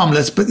quite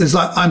harmless, but there's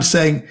like, I'm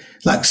saying,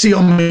 like, see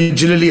on me,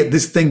 Julie, at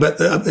this thing, but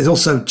there's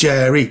also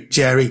Jerry,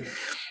 Jerry.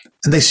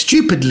 And they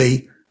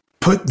stupidly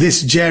put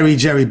this Jerry,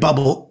 Jerry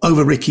bubble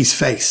over Ricky's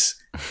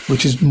face,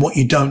 which is what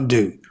you don't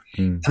do.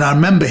 And I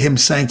remember him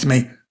saying to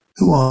me,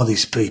 who are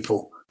these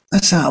people?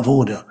 That's out of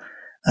order.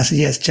 I said,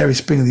 yes, Jerry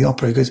Springer the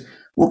Opera. He goes,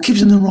 what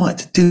gives them the right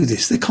to do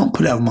this? They can't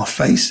put it over my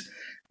face.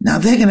 Now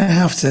they're going to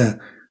have to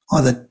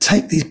either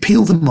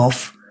peel them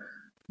off,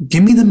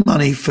 give me the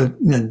money for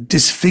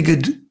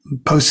disfigured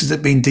posters that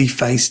have been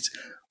defaced,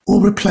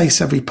 or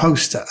replace every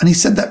poster. And he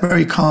said that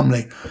very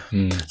calmly.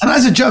 And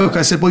as a joke,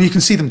 I said, well, you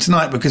can see them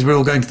tonight because we're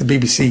all going to the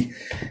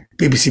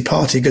BBC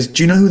party. He goes,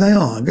 do you know who they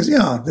are? I goes,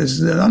 yeah,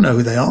 I know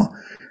who they are.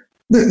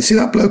 See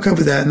that bloke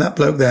over there and that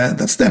bloke there?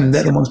 That's them.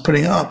 They're the ones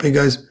putting it up.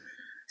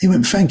 He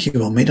went, thank you,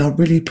 Omid. I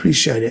really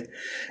appreciate it.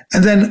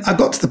 And then I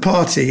got to the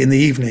party in the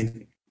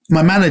evening.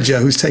 My manager,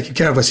 who's taking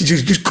care of us, he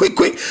just quick,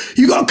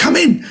 you got to come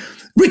in.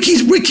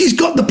 Ricky's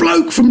got the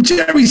bloke from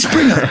Jerry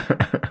Springer.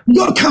 You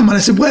got to come. And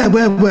I said, where?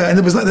 And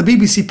there was like the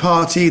BBC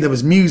party. There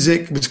was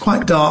music. It was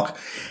quite dark.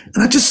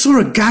 And I just saw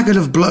a gaggle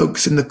of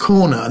blokes in the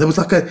corner. There was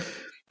like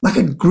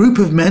a group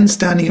of men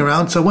standing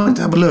around. So I went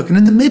to have a look. And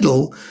in the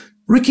middle,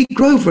 Ricky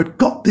Grover had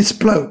got this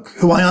bloke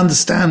who I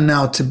understand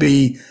now to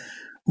be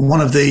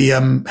one of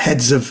the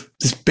heads of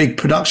this big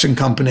production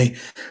company.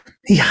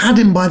 He had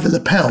him by the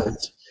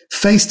lapels,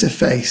 face to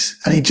face.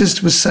 And he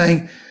just was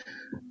saying,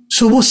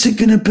 so what's it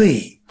going to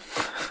be?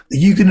 Are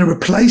you going to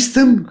replace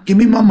them? Give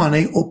me my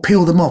money or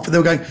peel them off? And they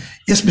were going,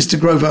 yes, Mr.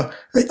 Grover,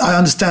 I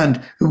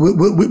understand.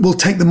 We'll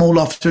take them all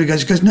off. So he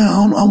goes,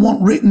 no, I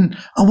want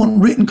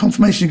written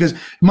confirmation. He goes,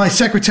 my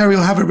secretary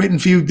will have it written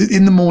for you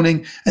in the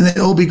morning and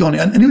they'll all be gone.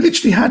 And he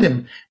literally had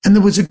him. And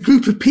there was a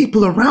group of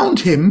people around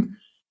him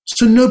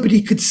so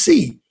nobody could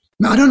see.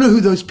 Now, I don't know who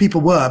those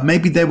people were.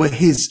 Maybe they were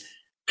his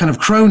kind of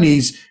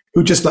cronies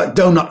who just like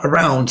donut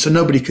around so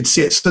nobody could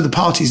see it. So the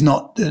party's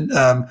not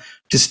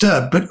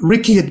disturbed. But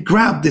Ricky had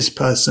grabbed this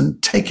person,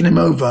 taken him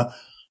over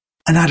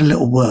and had a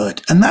little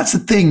word. And that's the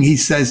thing. He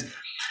says, do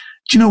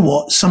you know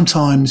what?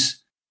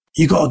 Sometimes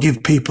you got to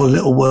give people a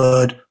little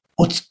word.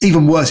 Or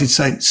even worse, he'd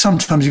say,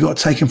 sometimes you got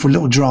to take him for a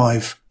little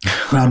drive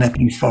around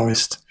Epping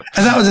Forest.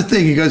 And that was the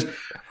thing. He goes,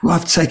 well, I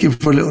have to take him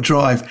for a little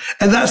drive.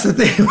 And that's the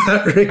thing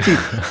about Ricky.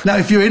 Now,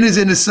 if you're in his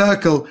inner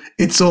circle,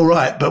 it's all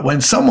right. But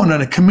when someone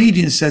and a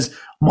comedian says,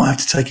 I might have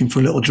to take him for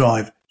a little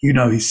drive, you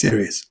know he's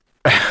serious.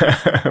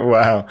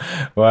 Wow.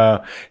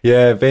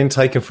 Yeah, being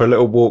taken for a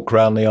little walk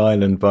around the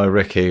island by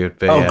Ricky would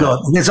be... Oh, God,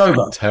 it's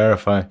over.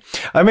 Terrifying.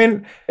 I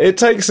mean, it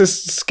takes a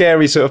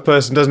scary sort of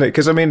person, doesn't it?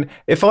 Because, I mean,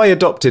 if I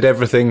adopted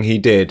everything he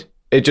did,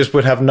 it just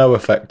would have no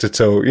effect at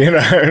all, you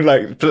know?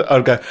 Like,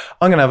 I'd go,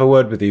 I'm going to have a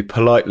word with you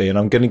politely and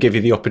I'm going to give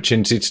you the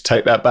opportunity to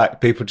take that back.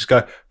 People just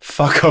go,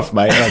 fuck off,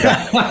 mate. And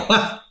I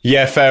go,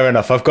 yeah, fair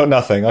enough. I've got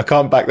nothing. I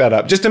can't back that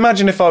up. Just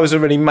imagine if I was a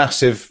really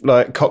massive,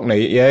 like,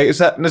 Cockney. Yeah, is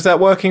that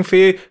working for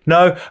you?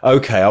 No?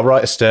 Okay, I'll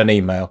write a stern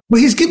email.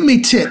 Well, he's given me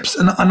tips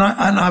and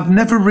I've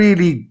never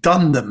really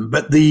done them,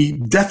 but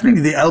definitely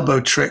the elbow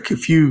trick,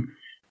 if you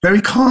very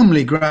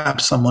calmly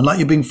grab someone, like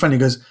you're being friendly,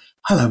 goes,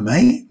 hello,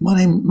 mate. My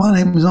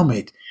name is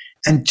Omid.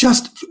 And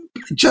just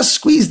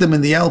squeeze them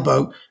in the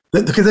elbow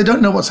because they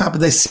don't know what's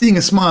happened. They're seeing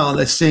a smile.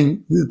 They're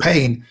seeing the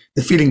pain.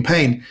 They're feeling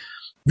pain.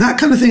 That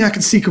kind of thing I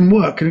can see can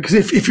work. Because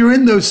if you're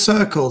in those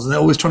circles and they're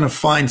always trying to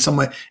find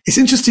somewhere, it's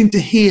interesting to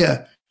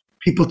hear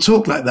people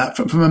talk like that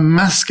from a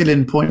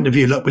masculine point of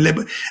view. Look,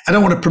 I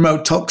don't want to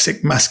promote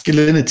toxic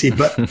masculinity,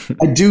 but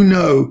I do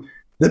know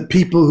that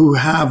people who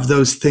have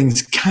those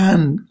things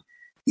can,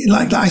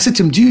 like I said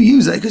to him, do you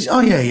use that? He goes, oh,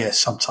 yeah,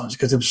 sometimes.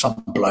 Because there was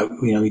some bloke,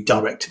 he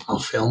directed my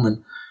film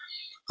and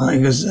He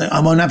goes, I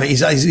won't have it.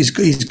 He's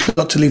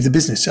got to leave the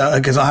business.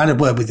 Because I had a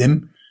word with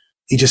him.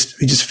 He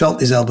just felt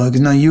his elbow. He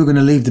goes, no, you're going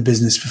to leave the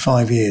business for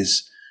 5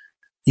 years.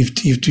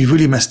 You've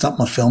really messed up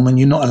my film, and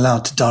you're not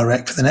allowed to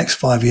direct for the next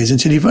 5 years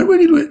until you've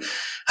really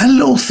had a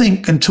little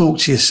think and talk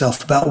to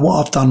yourself about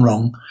what I've done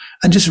wrong,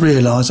 and just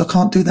realise I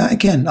can't do that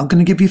again. I'm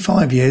going to give you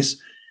 5 years.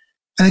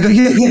 And they go,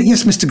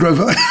 yes, Mr.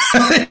 Grover.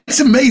 It's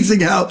amazing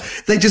how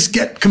they just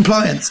get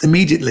compliance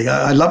immediately.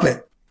 I love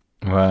it.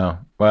 Wow,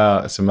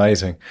 it's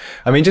amazing.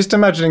 I mean, just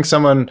imagining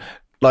someone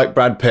like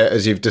Brad Pitt,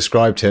 as you've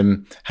described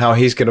him, how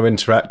he's going to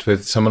interact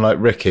with someone like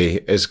Ricky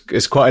is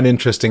quite an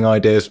interesting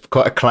idea. It's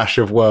quite a clash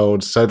of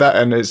worlds. So that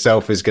in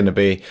itself is going to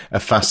be a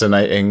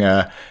fascinating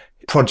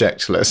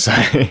project, let's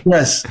say.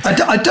 Yes.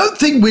 I don't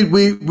think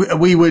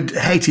we would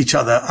hate each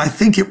other. I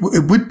think it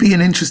would be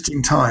an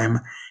interesting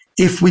time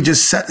if we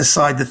just set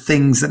aside the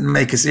things that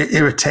make us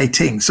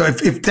irritating. So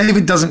if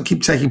David doesn't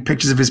keep taking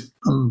pictures of his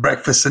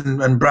breakfast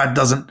and Brad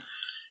doesn't,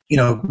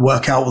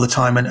 work out all the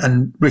time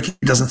and Ricky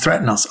doesn't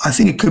threaten us, I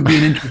think it could be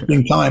an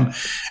interesting time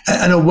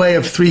and a way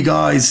of three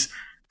guys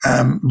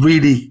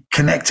really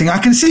connecting. I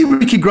can see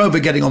Ricky Grover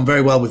getting on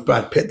very well with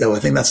Brad Pitt, though. I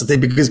think that's the thing,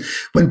 because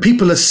when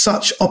people are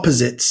such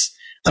opposites,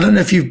 I don't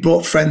know if you've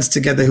brought friends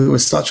together who are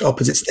such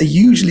opposites, they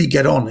usually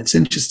get on. It's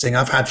interesting.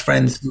 I've had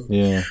friends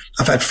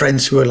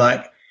who are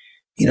like,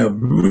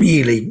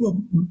 really,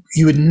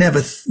 you would never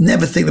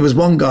think. There was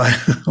one guy,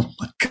 oh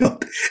my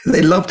God,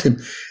 they loved him.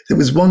 There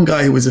was one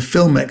guy who was a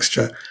film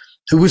extra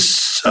who was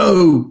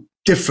so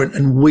different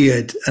and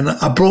weird. And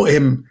I brought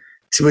him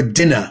to a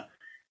dinner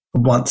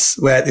once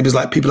where it was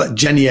like people like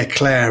Jenny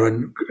Eclair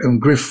and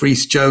Griff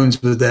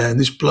Rhys-Jones were there. And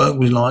this bloke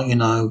was like,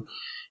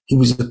 he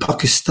was a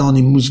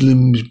Pakistani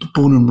Muslim,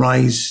 born and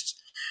raised.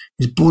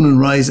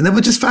 And they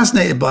were just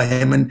fascinated by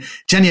him. And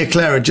Jenny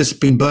Eclair had just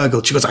been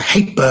burgled. She goes, I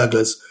hate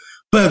burglars.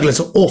 Burglars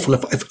are awful.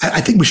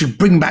 I think we should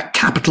bring back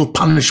capital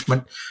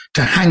punishment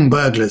to hang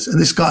burglars.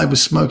 And this guy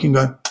was smoking,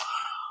 going,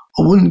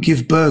 I wouldn't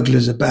give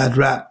burglars a bad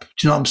rap. Do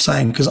you know what I'm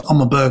saying? Because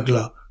I'm a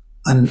burglar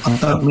and I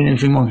don't mean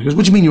anything wrong. He goes,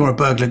 what do you mean you're a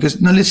burglar? He goes,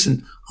 no,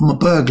 listen, I'm a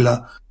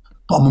burglar,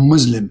 but I'm a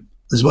Muslim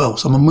as well.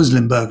 So I'm a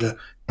Muslim burglar.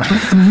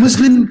 A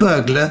Muslim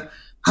burglar?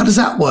 How does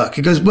that work?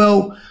 He goes,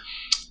 well,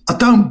 I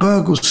don't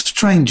burgle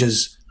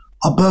strangers.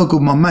 I burgle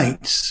my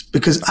mates,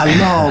 because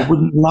Allah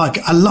wouldn't like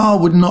it. Allah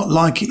would not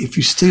like it if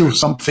you steal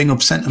something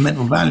of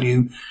sentimental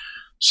value.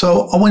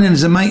 So I went in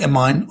as a mate of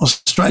mine,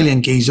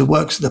 Australian geezer,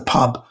 works at the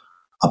pub.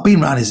 I've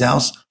been round his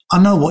house. I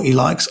know what he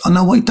likes. I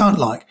know what he don't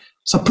like.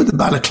 So I put the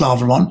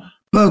balaclava on,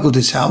 burgled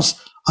his house.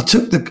 I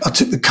took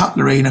the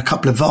cutlery and a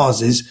couple of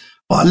vases,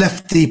 but I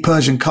left the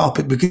Persian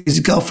carpet because his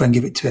girlfriend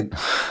gave it to him.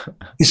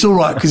 It's all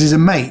right because he's a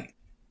mate.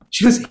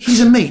 She goes,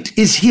 he's a mate.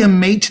 Is he a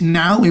mate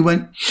now? We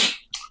went,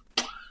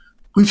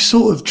 we've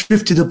sort of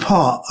drifted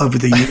apart over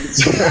the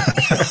years.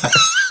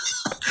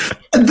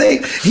 And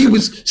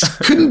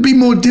couldn't be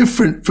more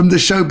different from the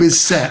showbiz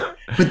set,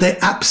 but they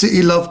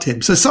absolutely loved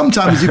him. So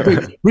sometimes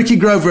Ricky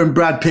Grover and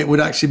Brad Pitt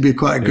would actually be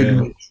quite a good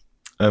mix.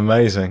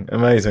 Amazing.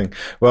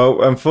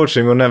 Well,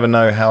 unfortunately, we'll never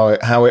know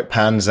how it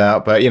pans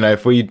out. But,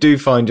 if we do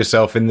find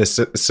yourself in this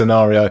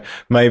scenario,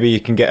 maybe you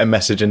can get a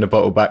message in a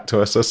bottle back to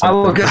us or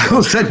something. I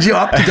will send you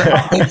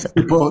up-to-date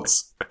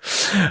reports.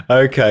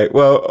 Okay,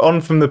 well,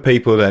 on from the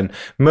people then.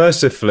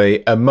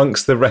 Mercifully,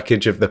 amongst the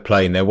wreckage of the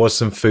plane, there was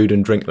some food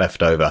and drink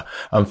left over.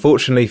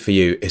 Unfortunately for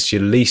you, it's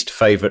your least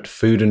favourite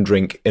food and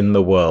drink in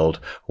the world.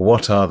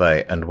 What are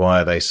they and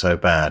why are they so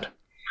bad?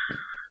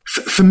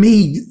 For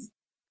me,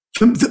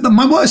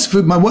 my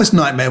worst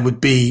nightmare would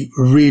be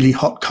really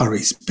hot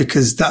curries,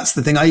 because that's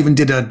the thing. I even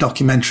did a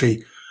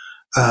documentary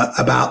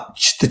about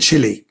the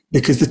chili,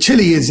 because the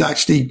chili is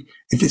actually,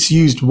 if it's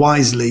used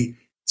wisely,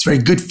 it's very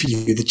good for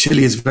you. The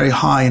chili is very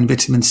high in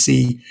vitamin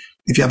C.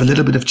 If you have a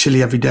little bit of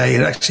chili every day,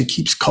 it actually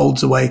keeps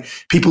colds away.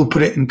 People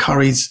put it in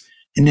curries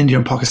in India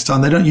and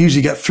Pakistan. They don't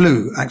usually get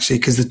flu, actually,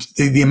 because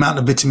the amount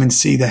of vitamin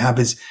C they have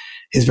is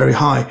very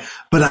high.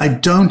 But I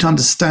don't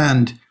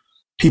understand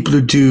people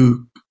who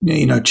do,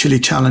 chili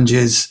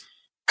challenges,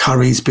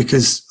 curries,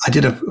 because I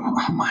did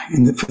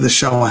for the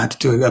show, I had to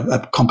do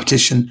a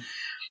competition,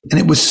 and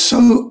it was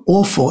so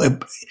awful.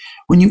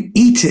 When you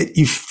eat it,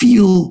 you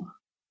feel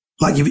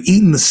like you've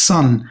eaten the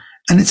sun,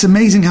 and it's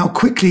amazing how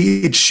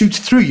quickly it shoots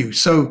through you.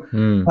 So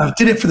I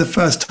did it for the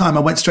first time.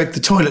 I went straight to the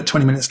toilet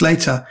 20 minutes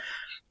later,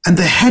 and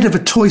the head of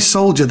a toy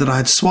soldier that I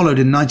had swallowed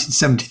in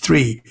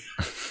 1973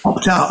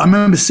 popped out. I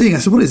remember seeing, I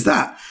said, what is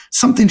that?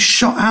 Something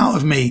shot out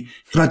of me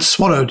that I'd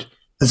swallowed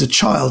as a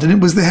child, and it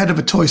was the head of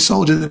a toy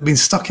soldier that had been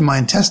stuck in my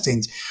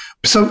intestines.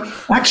 So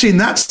actually, in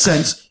that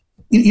sense,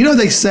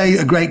 they say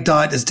a great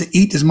diet is to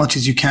eat as much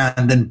as you can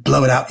and then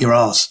blow it out your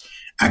ass.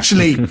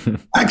 Actually,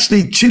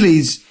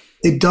 chilies,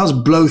 it does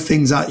blow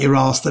things out your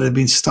ass that have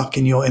been stuck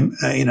in your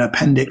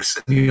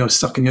appendix,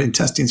 stuck in your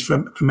intestines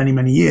for many,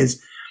 many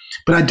years.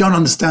 But I don't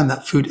understand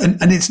that food,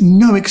 and it's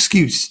no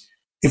excuse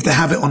if they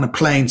have it on a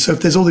plane. So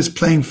if there's all this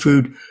plane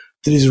food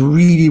that is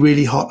really,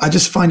 really hot, I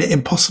just find it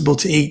impossible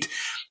to eat.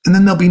 And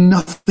then there'll be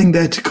nothing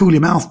there to cool your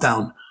mouth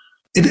down.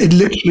 It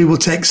literally will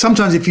take,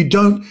 sometimes if you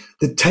don't,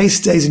 the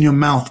taste stays in your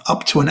mouth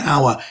up to an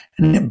hour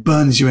and it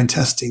burns your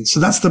intestines. So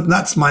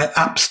that's my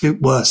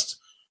absolute worst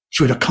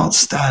food. I can't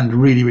stand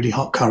really, really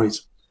hot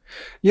curries.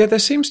 Yeah, there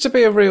seems to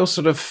be a real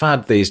sort of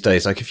fad these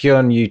days. Like if you're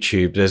on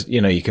YouTube, there's,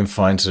 you can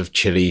find sort of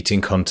chili eating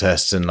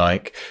contests and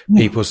like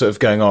people sort of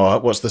going, oh,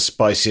 what's the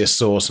spiciest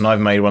sauce? And I've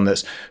made one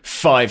that's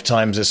 5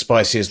 times as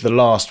spicy as the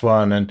last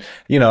one. And,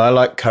 I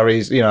like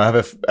curries, I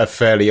have a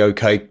fairly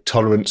okay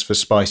tolerance for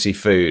spicy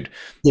food.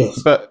 Yes.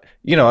 But,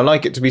 I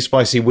like it to be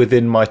spicy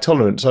within my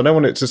tolerance. I don't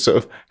want it to sort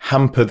of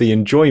hamper the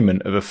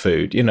enjoyment of a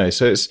food,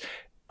 so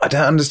I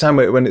don't understand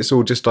when it's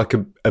all just like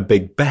a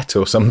big bet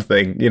or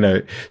something,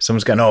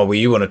 someone's going, oh, well,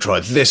 you want to try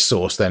this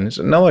sauce then?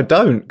 No, I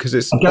don't, because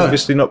it's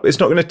obviously it's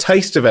not going to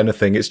taste of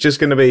anything. It's just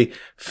going to be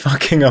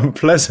fucking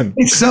unpleasant.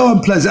 It's so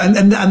unpleasant.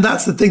 And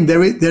that's the thing.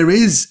 There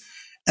is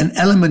an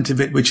element of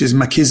it, which is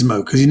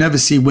machismo, because you never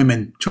see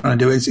women trying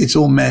to do it. It's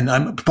all men.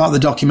 I'm part of the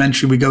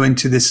documentary. We go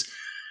into this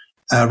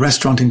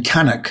restaurant in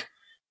Cannock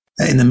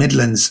in the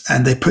Midlands,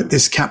 and they put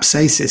this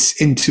capsaicin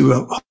into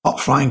a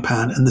hot frying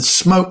pan, and the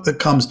smoke that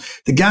comes,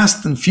 the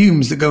gas and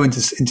fumes that go into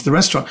the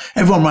restaurant,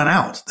 everyone ran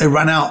out. They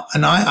ran out.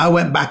 And I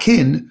went back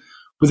in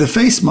with a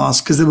face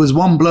mask because there was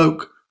one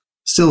bloke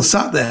still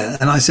sat there.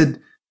 And I said,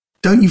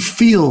 don't you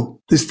feel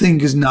this thing?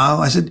 He goes, no.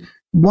 I said,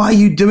 why are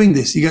you doing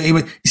this? He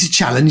went, it's a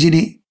challenge, isn't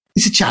it?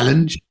 It's a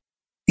challenge.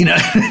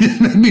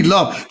 It made me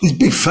laugh. This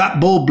big fat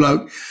bald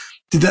bloke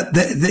did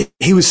that.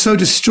 He was so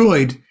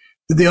destroyed.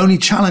 The only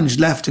challenge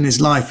left in his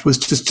life was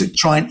just to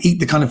try and eat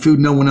the kind of food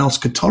no one else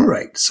could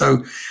tolerate.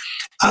 So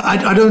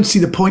I don't see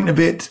the point of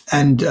it.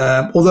 And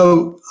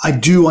although I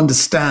do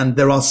understand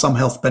there are some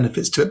health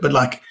benefits to it, but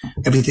like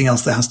everything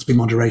else, there has to be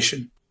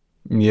moderation.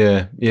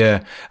 Yeah.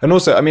 And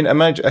also,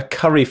 imagine a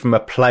curry from a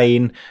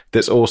plane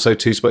that's also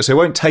too spicy. So it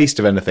won't taste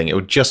of anything. It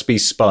will just be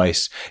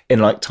spice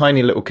in like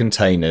tiny little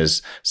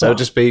containers. So it'll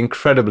just be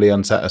incredibly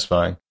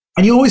unsatisfying.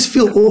 And you always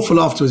feel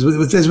awful afterwards.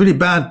 If there's really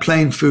bad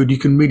plain food, you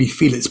can really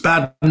feel it. It's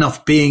bad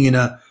enough being in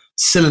a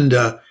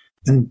cylinder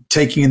and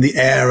taking in the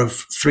air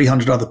of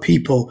 300 other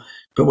people.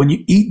 But when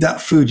you eat that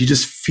food, you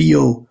just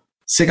feel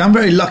sick. I'm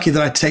very lucky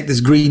that I take this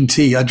green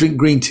tea. I drink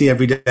green tea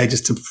every day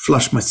just to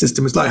flush my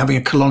system. It's like having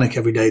a colonic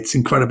every day. It's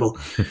incredible.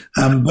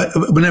 But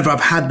whenever I've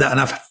had that and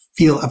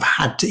I've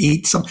had to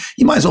eat some,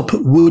 you might as well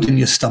put wood in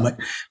your stomach.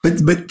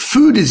 But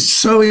food is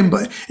so,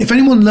 if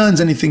anyone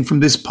learns anything from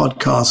this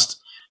podcast,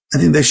 I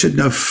think they should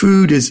know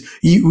food is,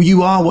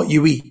 you are what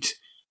you eat.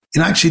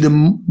 And actually,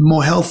 the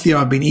more healthier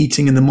I've been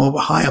eating and the more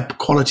higher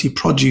quality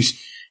produce,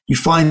 you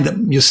find that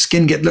your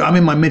skin I'm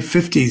in my mid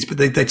 50s, but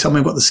they tell me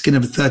I've got the skin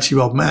of a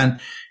 30-year-old man,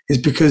 is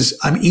because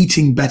I'm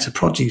eating better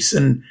produce.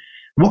 And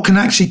what can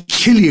actually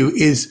kill you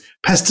is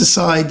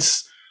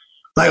pesticides.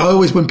 Like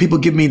when people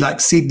give me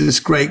like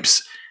seedless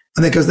grapes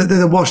and they go,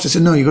 they're washed. I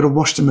said, no, you got to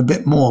wash them a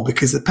bit more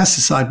because the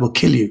pesticide will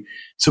kill you.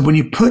 So when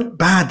you put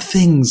bad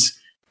things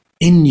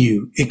in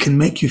you, it can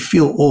make you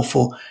feel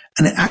awful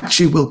and it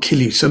actually will kill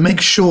you. So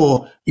make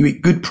sure you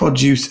eat good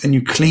produce and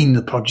you clean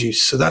the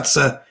produce. So that's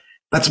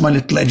my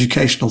little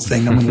educational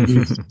thing.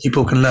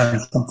 People can learn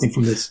something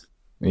from this.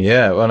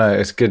 Yeah, well, no,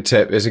 it's a good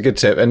tip. It's a good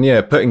tip. And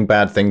putting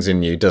bad things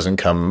in you doesn't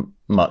come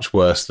much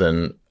worse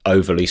than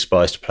overly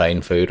spiced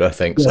plain food, I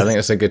think. So I think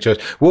that's a good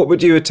choice. What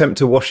would you attempt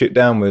to wash it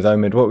down with,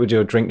 Omid? What would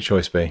your drink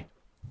choice be?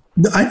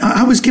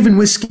 I was given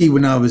whiskey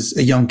when I was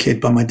a young kid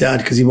by my dad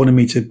because he wanted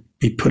me to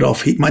be put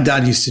off. My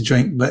dad used to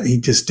drink, but he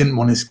just didn't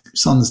want his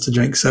sons to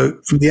drink. So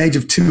from the age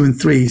of 2 and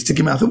 3, he used to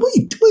give me, I thought, what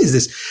is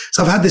this?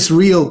 So I've had this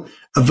real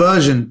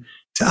aversion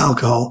to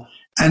alcohol.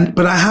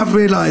 But I have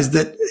realized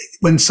that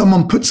when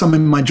someone put some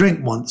in my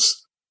drink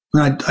once,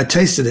 and I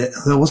tasted it,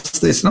 I thought, what's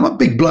this? And I'm a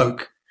big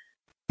bloke,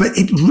 but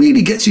it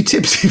really gets you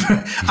tipsy.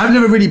 I've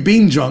never really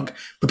been drunk,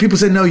 but people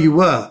say, no, you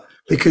were,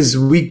 because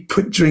we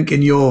put drink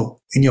in your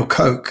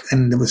Coke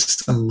and there was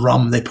some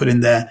rum they put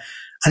in there.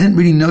 I didn't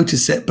really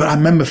notice it, but I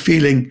remember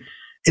feeling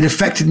it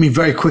affected me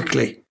very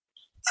quickly.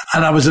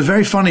 And I was a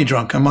very funny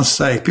drunk, I must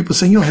say. People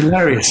say, you're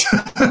hilarious.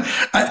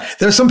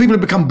 There are some people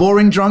who become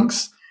boring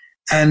drunks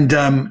and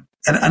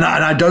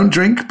I don't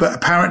drink, but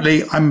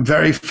apparently I'm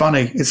very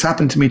funny. It's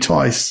happened to me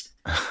twice.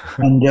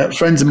 And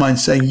friends of mine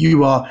saying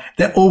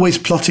they're always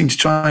plotting to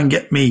try and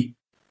get me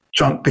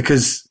drunk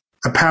because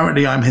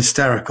apparently I'm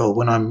hysterical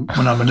when I'm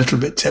a little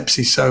bit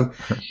tipsy. So,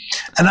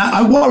 and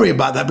I worry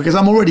about that because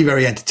I'm already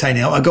very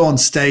entertaining. I go on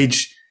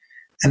stage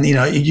and,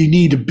 you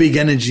need a big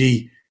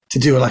energy to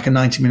do like a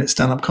 90-minute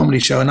stand-up comedy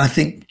show. And I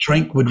think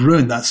drink would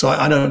ruin that. So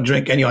I don't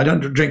drink anyway. I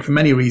don't drink for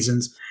many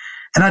reasons.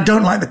 And I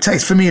don't like the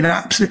taste. For me,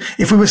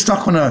 if we were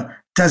stuck on a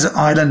desert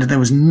island and there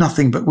was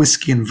nothing but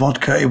whiskey and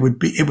vodka, it would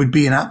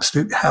be an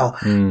absolute hell.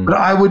 But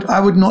I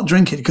would not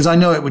drink it because I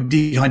know it would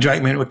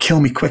dehydrate me and it would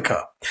kill me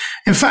quicker.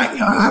 In fact,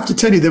 I have to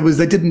tell you,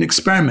 they did an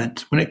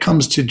experiment when it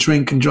comes to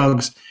drink and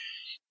drugs.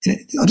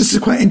 This is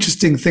a quite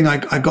interesting thing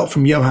I got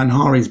from Johan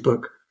Hari's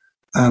book,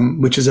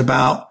 which is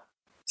about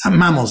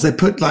mammals. They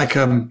put like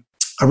a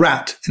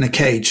rat in a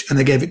cage and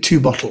they gave it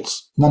 2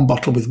 bottles, one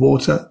bottle with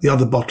water, the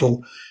other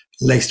bottle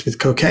laced with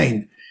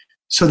cocaine.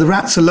 So the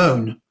rats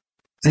alone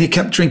and he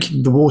kept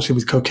drinking the water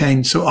with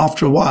cocaine. So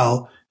after a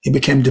while, he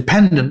became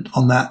dependent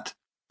on that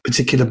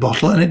particular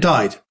bottle, and it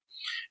died.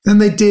 Then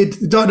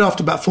it died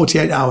after about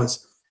 48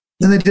 hours.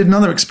 Then they did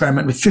another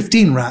experiment with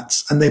 15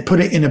 rats, and they put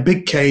it in a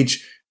big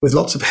cage with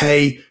lots of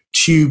hay,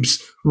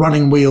 tubes,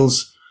 running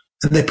wheels,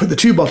 and they put the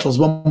two bottles,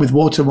 one with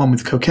water, one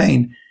with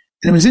cocaine.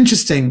 And it was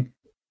interesting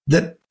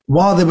that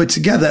while they were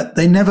together,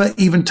 they never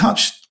even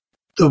touched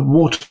the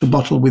water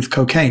bottle with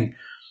cocaine.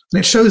 And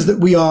it shows that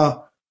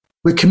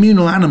we're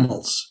communal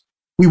animals.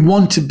 We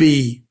want to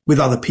be with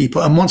other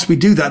people. And once we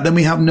do that, then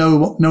we have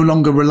no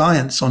longer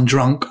reliance on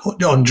drink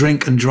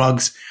and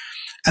drugs.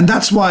 And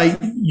that's why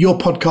your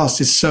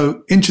podcast is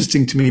so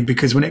interesting to me,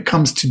 because when it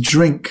comes to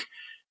drink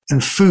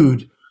and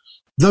food,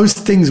 those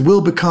things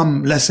will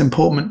become less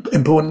important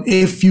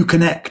if you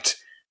connect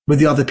with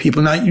the other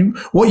people. Now,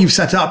 what you've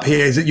set up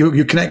here is that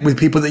you connect with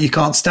people that you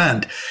can't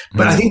stand.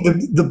 But I think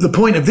the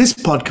point of this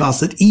podcast,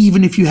 that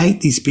even if you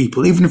hate these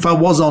people, even if I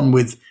was on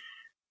with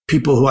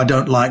people who I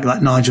don't like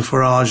Nigel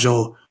Farage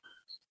or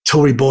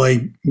Tory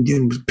boy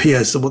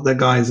Pierce or what that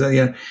guy is,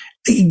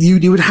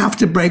 you would have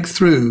to break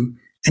through,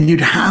 and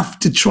you'd have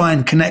to try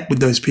and connect with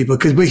those people,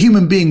 because we're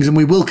human beings and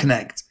we will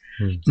connect.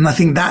 And I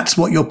think that's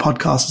what your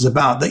podcast is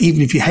about, that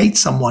even if you hate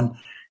someone,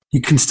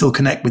 you can still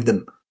connect with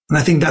them. And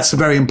I think that's a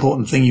very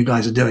important thing you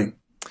guys are doing.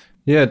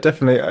 Yeah,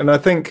 definitely. And I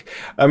think,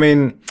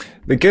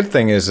 the good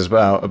thing is as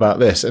well about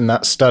this and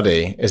that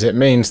study is it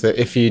means that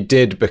if you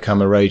did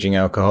become a raging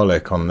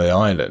alcoholic on the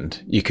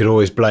island, you could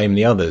always blame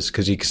the others,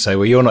 because you could say,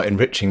 well, you're not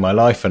enriching my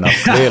life enough,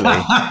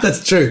 clearly.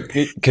 That's true.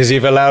 Because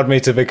you've allowed me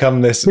to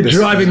become this. You're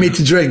driving me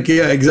to drink.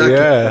 Yeah, exactly.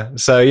 Yeah.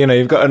 So,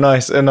 you've got a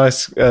nice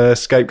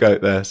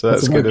scapegoat there. So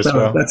that's good as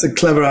well. That's a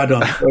clever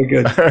add-on. Very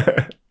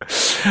good.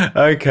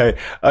 Okay,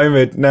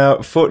 Omid,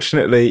 now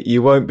fortunately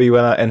you won't be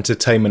without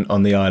entertainment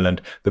on the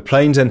island. The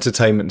plane's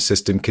entertainment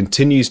system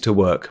continues to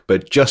work,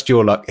 but just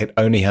your luck, it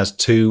only has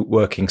two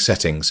working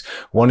settings.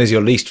 One is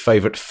your least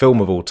favourite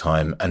film of all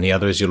time, and the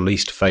other is your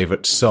least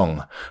favourite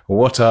song.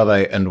 What are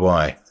they and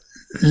why?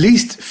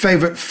 Least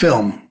favourite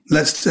film. And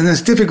that's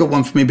a difficult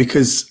one for me,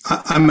 because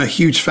I'm a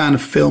huge fan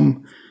of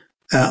film.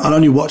 I'll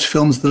only watch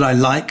films that I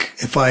like.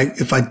 If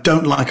I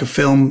don't like a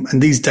film,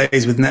 and these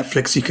days with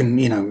Netflix, you can,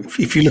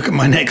 if you look at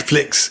my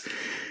Netflix,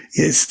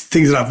 it's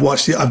things that I've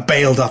watched. I've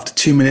bailed after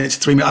 2 minutes,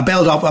 3 minutes.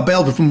 I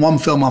bailed from one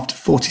film after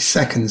 40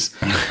 seconds.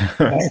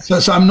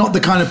 So I'm not the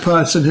kind of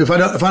person who, if I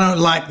don't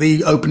like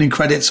the opening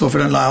credits, or if I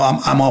don't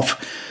like, I'm off.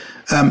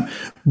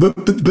 But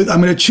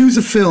I'm going to choose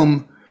a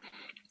film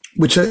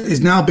which has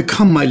now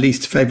become my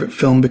least favorite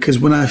film, because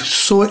when I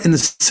saw it in the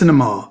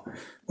cinema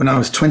when I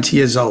was 20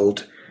 years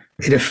old,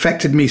 it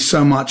affected me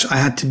so much. I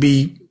had to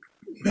be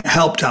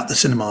helped out the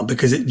cinema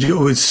because it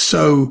was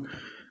so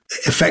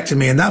affected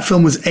me. And that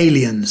film was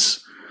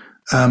Aliens,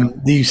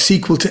 the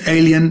sequel to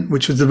Alien,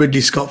 which was the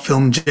Ridley Scott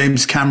film.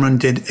 James Cameron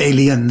did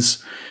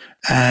Aliens.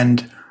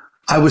 And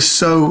I was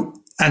so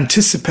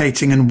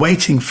anticipating and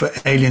waiting for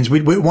Aliens.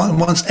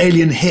 Once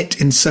Alien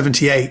hit in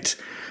 78,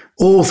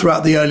 all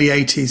throughout the early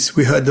 80s,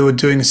 we heard they were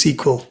doing a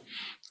sequel.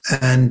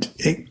 And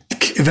it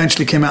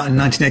eventually came out in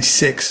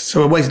 1986.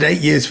 So I waited 8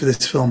 years for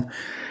this film.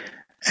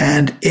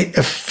 And it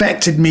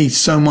affected me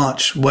so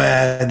much,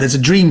 where there's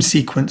a dream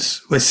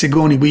sequence where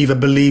Sigourney Weaver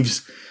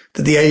believes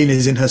that the alien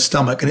is in her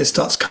stomach, and it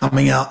starts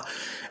coming out.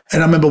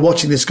 And I remember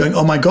watching this going,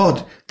 oh my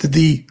God,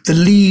 the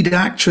lead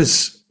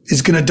actress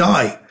is going to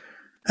die.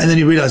 And then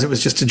you realize it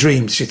was just a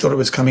dream. She thought it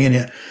was coming in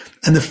here.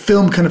 And the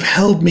film kind of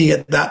held me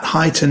at that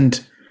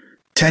heightened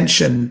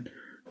tension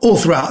all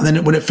throughout. And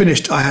then when it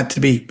finished, I had to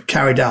be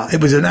carried out.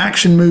 It was an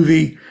action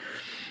movie.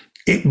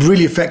 It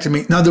really affected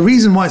me. Now, the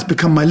reason why it's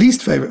become my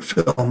least favorite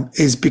film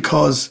is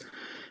because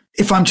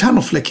if I'm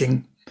channel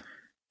flicking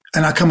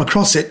and I come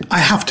across it, I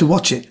have to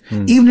watch it.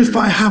 Even if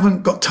I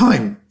haven't got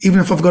time, even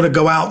if I've got to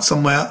go out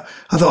somewhere,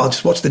 I thought I'll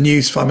just watch the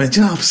news for 5 minutes.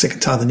 I'm sick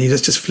and tired of the news.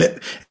 Let's just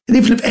flip. And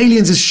even if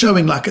Aliens is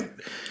showing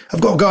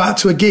I've got to go out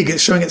to a gig,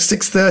 it's showing at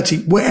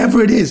 6:30,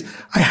 wherever it is,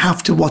 I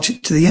have to watch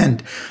it to the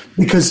end,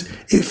 because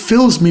it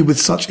fills me with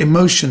such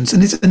emotions.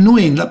 And it's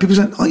annoying. Like, people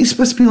say, oh, you're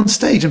supposed to be on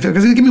stage. And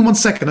give me 1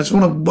 second. I just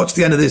want to watch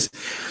the end of this.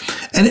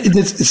 And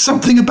there's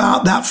something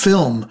about that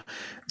film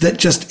that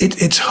just,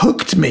 it's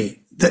hooked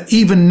me, that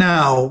even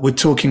now we're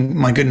talking,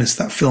 my goodness,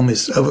 that film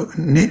is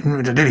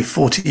nearly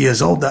 40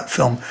 years old, that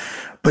film.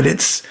 But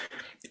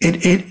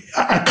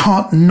I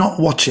can't not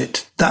watch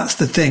it. That's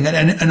the thing.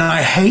 And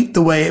I hate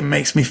the way it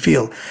makes me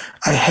feel.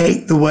 I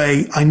hate the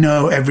way I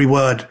know every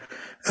word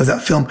of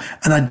that film.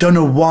 And I don't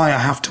know why I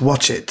have to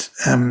watch it.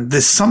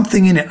 There's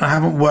something in it I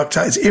haven't worked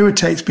out. It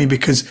irritates me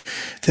because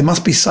there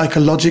must be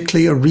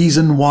psychologically a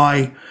reason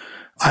why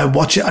I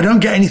watch it. I don't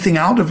get anything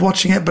out of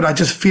watching it, but I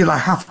just feel I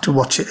have to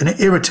watch it, and it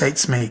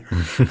irritates me.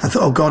 I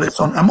thought, oh God, it's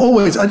on.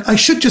 I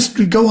should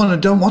just go on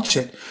and don't watch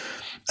it.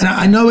 And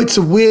I know it's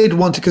a weird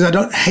one because I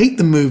don't hate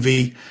the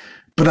movie,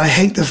 but I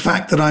hate the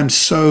fact that I'm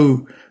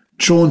so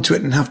drawn to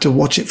it and have to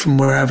watch it from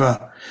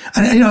wherever.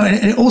 And,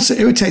 and it also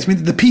irritates me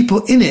that the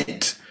people in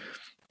it,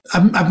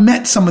 I've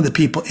met some of the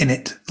people in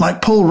it,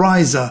 like Paul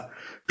Reiser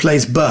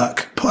plays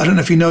Burke. I don't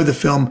know if you know the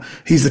film.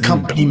 He's the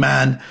company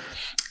man.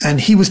 And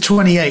he was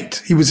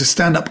 28. He was a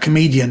stand-up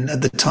comedian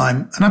at the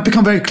time. And I've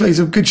become very close. He's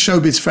a good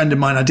showbiz friend of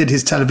mine. I did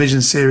his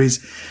television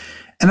series.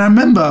 And I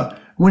remember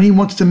when he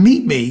wanted to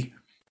meet me,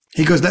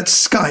 he goes,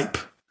 let's Skype.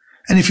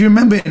 And if you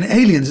remember in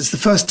Aliens, it's the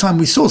first time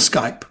we saw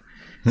Skype.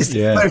 It's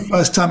the very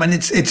first time. And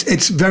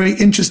it's very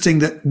interesting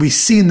that we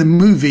see in the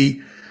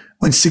movie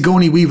when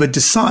Sigourney Weaver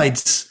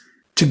decides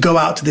to go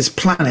out to this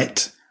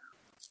planet,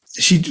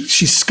 she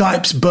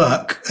Skypes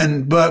Burke,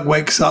 and Burke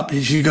wakes up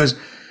and she goes,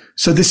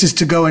 so this is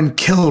to go and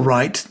kill,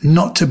 right?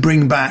 Not to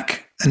bring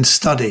back and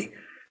study.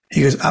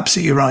 He goes,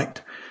 absolutely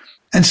right.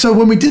 And so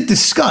when we did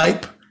this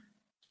Skype,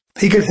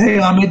 he goes,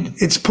 hey,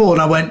 it's Paul.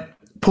 And I went,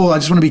 Paul, I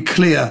just want to be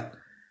clear.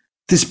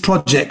 This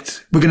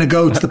project, we're going to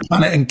go to the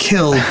planet and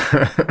kill.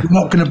 We're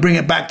not going to bring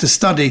it back to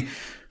study.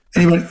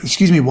 And he went,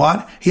 excuse me,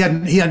 what? He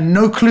had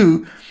no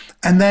clue.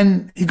 And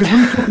then he goes, what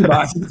are you talking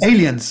about? I said,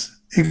 aliens.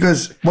 He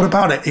goes, what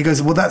about it? He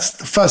goes, well, that's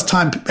the first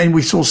time and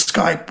we saw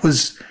Skype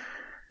was...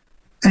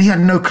 And he had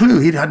no clue.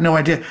 He had no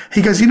idea.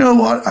 He goes, you know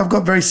what? I've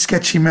got very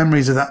sketchy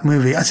memories of that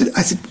movie. I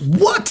said,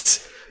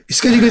 what?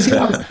 He goes,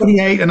 yeah, I was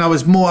 28 and I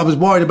was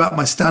worried about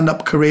my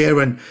stand-up career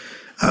and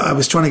I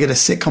was trying to get a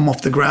sitcom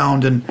off the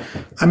ground. And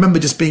I remember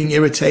just being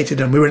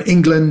irritated and we were in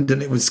England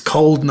and it was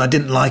cold and I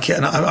didn't like it.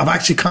 And I've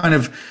actually kind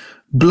of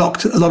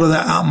blocked a lot of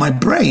that out of my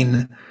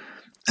brain.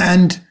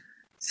 And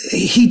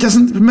he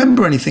doesn't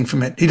remember anything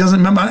from it. He doesn't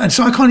remember. And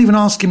so I can't even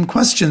ask him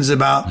questions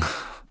about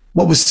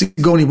what was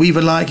Sigourney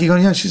Weaver like? He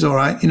goes, yeah, she's all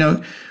right. You know,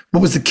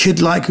 what was the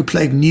kid like who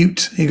played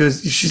Newt? He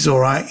goes, she's all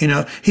right. You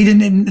know, he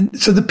didn't.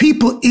 So the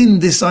people in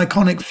this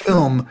iconic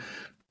film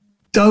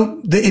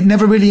it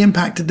never really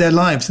impacted their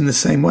lives in the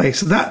same way.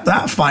 So that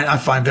I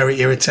find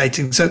very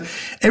irritating. So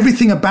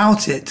everything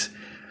about it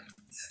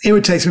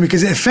irritates me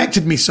because it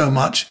affected me so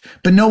much,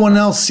 but no one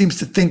else seems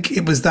to think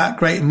it was that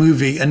great a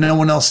movie and no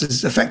one else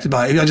is affected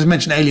by it. I just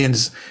mentioned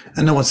Aliens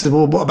and no one said,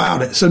 well, what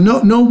about it? So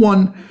no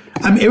one,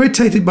 I'm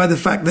irritated by the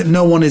fact that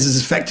no one is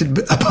as affected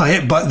by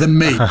it than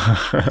me.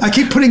 I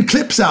keep putting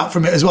clips out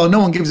from it as well. No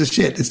one gives a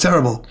shit. It's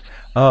terrible.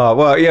 Oh,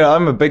 well,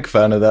 I'm a big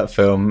fan of that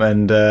film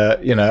and,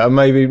 I'm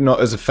maybe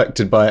not as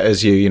affected by it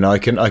as you. I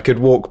could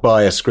walk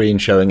by a screen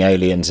showing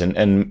Aliens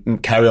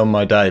and carry on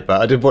my day,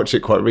 but I did watch it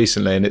quite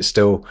recently and it's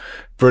still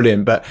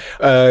brilliant. But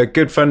a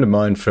good friend of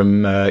mine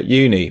from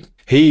uni,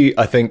 he,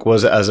 I think,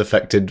 was as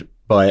affected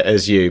by it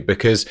as you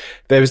because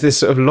there was this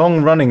sort of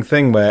long running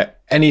thing where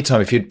anytime,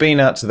 if you'd been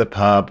out to the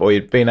pub or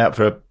you'd been out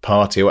for a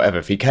party or whatever,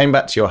 if he came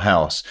back to your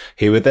house,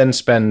 he would then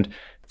spend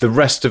the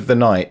rest of the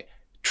night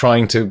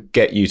trying to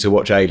get you to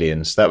watch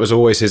Aliens. That was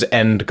always his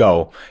end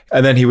goal.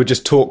 And then he would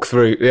just talk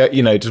through,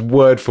 just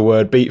word for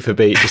word, beat for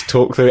beat, just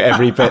talk through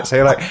every bit. So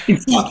you're like,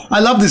 I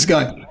love this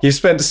guy. You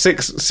spent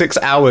six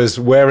hours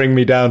wearing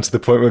me down to the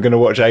point we're going to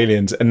watch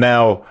Aliens. And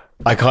now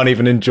I can't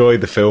even enjoy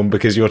the film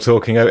because you're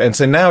talking over. And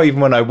so now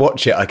even when I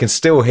watch it, I can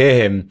still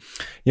hear him,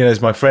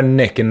 there's my friend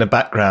Nick in the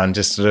background,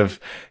 just sort of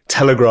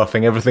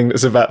telegraphing everything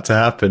that's about to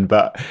happen.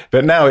 But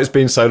now it's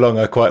been so long,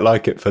 I quite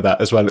like it for that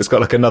as well. It's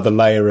got like another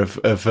layer of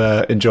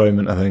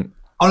enjoyment, I think.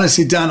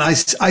 Honestly, Dan, I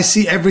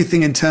see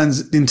everything in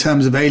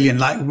terms of Alien.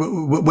 Like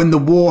when the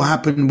war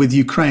happened with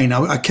Ukraine,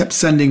 I kept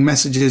sending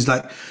messages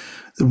like,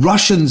 the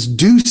Russians,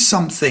 do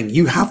something.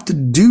 You have to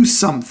do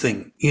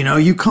something.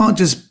 You can't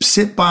just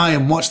sit by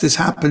and watch this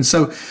happen.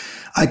 So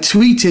I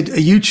tweeted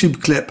a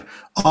YouTube clip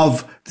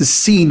of the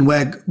scene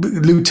where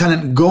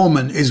Lieutenant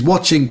Gorman is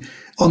watching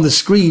on the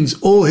screens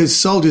all his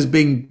soldiers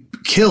being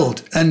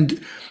killed.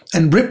 And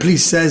Ripley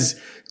says,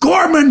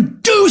 Gorman,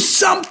 do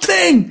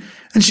something.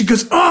 And she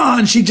goes,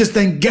 and she just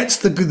then gets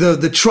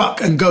the truck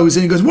and goes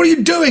in and goes, what are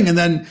you doing? And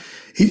then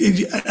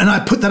and I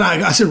put that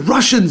out. I said,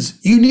 Russians,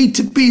 you need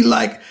to be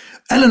like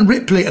Ellen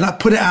Ripley. And I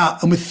put it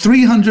out. And with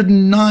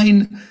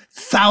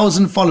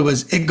 309,000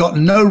 followers, it got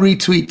no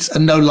retweets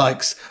and no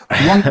likes.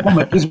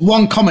 There's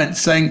one comment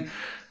saying,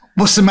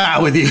 what's the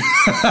matter with you?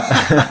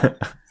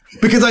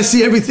 Because I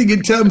see everything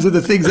in terms of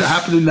the things that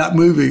happen in that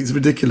movie. It's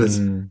ridiculous.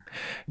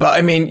 But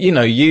I mean,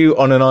 you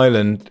on an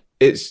island,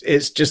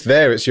 it's just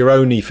there. It's your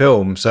only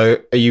film. So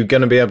are you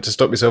going to be able to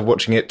stop yourself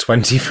watching it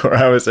 24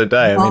 hours a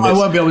day? I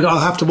won't be able to. I'll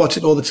have to watch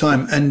it all the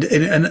time. And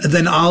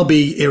then I'll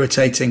be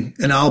irritating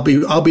and I'll be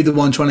the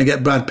one trying to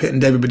get Brad Pitt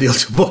and David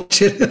Baddiel to watch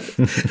it.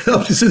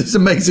 It's this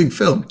amazing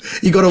film.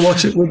 You got to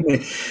watch it with me.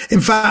 In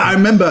fact, I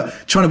remember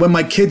when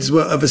my kids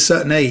were of a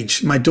certain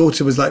age, my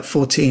daughter was like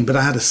 14, but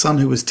I had a son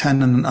who was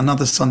 10 and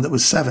another son that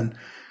was 7.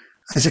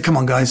 I said, come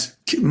on, guys,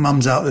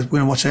 mum's out. We're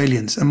going to watch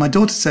Aliens. And my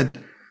daughter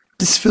said,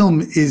 this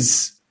film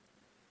is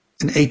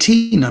an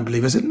 18, I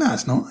believe. I said, no,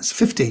 it's not. It's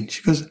 15.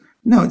 She goes,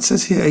 no, it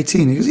says here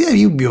 18. He goes, yeah,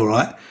 you'll be all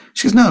right.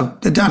 She goes, no,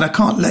 Dad, I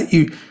can't let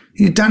you.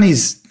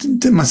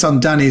 My son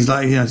Danny's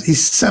like,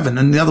 he's 7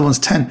 and the other one's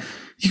 10.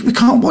 We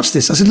can't watch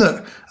this. I said,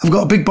 look, I've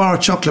got a big bar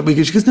of chocolate.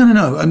 She goes,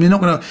 no. I mean, you're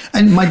not going to.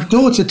 And my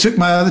daughter took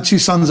my other 2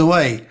 sons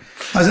away.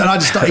 I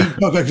just started eating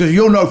chocolate. She goes,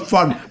 you're no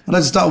fun. And I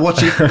just started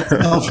watching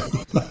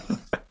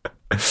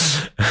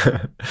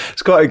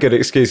It's quite a good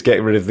excuse,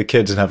 getting rid of the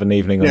kids and have an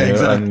evening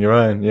on your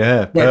own.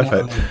 Yeah,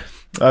 perfect.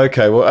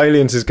 Okay, well,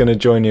 Aliens is going to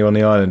join you on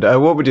the island.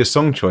 What would your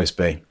song choice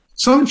be?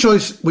 Song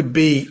choice would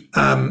be,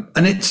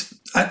 and it's,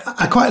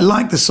 I quite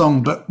like the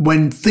song, but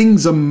when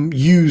things are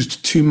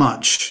used too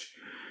much,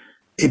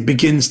 it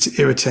begins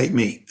to irritate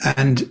me.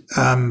 And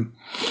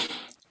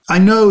I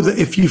know that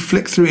if you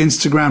flick through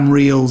Instagram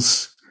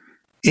Reels,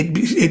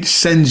 it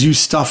sends you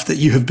stuff that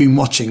you have been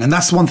watching. And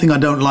that's one thing I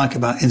don't like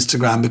about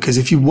Instagram, because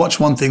if you watch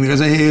one thing, it goes,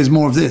 hey, here's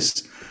more of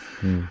this.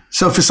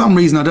 So for some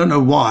reason, I don't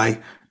know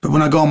why, but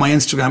when I go on my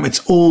Instagram,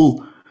 it's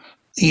all,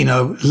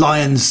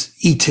 lions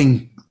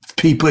eating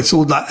people. It's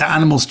all like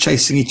animals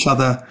chasing each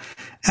other,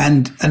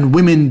 and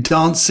women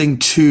dancing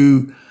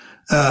to,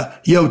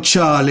 yo,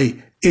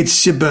 Charlie,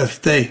 it's your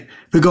birthday.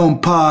 We're going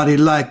to party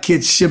like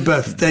it's your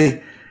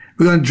birthday.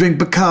 We're going to drink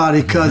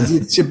Bacardi because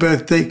it's your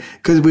birthday,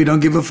 because we don't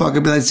give a fuck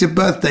about it's your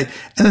birthday.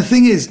 And the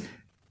thing is,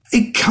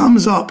 it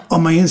comes up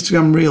on my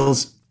Instagram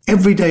Reels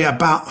every day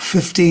about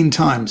 15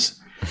 times.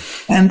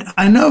 And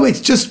I know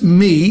it's just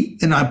me,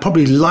 and I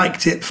probably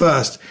liked it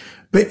first,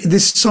 but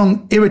this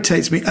song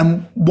irritates me.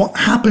 And what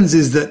happens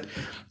is that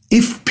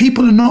if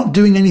people are not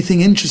doing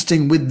anything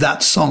interesting with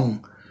that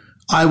song,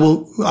 I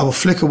will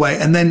flick away.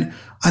 And then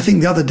I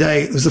think the other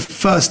day, it was the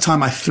first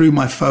time I threw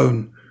my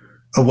phone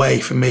away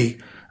from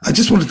me. I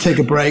just wanted to take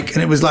a break,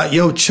 and it was like,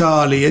 yo,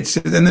 Charlie, and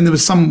then there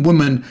was some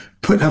woman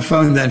put her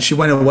phone there, and she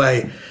went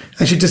away,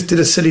 and she just did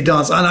a silly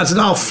dance. And I said,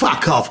 oh,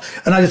 fuck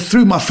off. And I just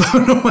threw my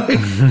phone away.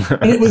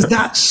 And it was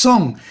that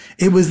song.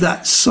 It was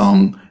that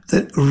song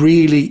that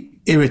really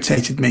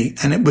irritated me.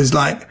 And it was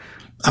like,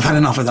 I've had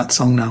enough of that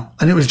song now.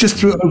 And it was just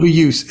through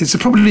overuse. It's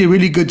probably a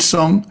really good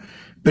song,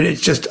 but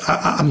it's just,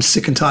 I'm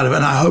sick and tired of it.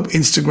 And I hope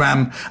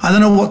Instagram, I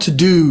don't know what to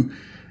do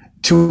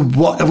I've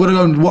got to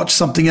go and watch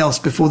something else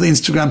before the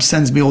Instagram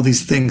sends me all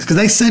these things, because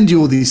they send you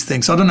all these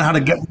things. So I don't know how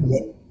to get with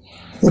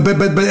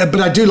it.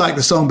 But I do like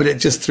the song, but it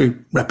just through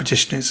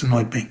repetition, it's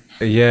annoyed me.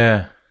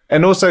 Yeah.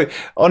 And also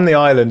on the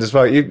island as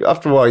well,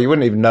 after a while, you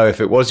wouldn't even know if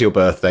it was your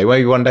birthday.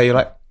 Maybe one day you're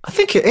like, I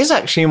think it is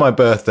actually my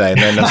birthday.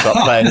 And then they start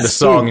playing the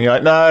song. And you're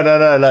like,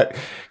 no.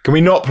 Can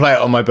we not play it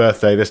on my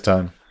birthday this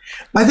time?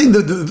 I think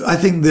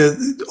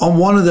on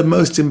one of the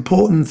most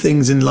important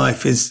things in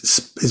life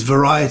is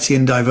variety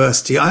and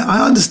diversity.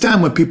 I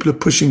understand where people are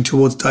pushing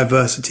towards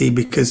diversity,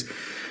 because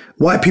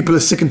white people are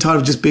sick and tired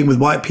of just being with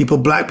white people.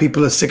 Black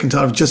people are sick and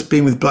tired of just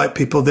being with black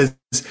people.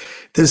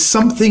 There's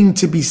something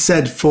to be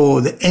said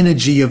for the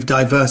energy of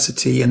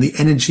diversity and the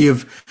energy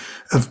of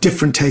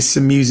different tastes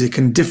in music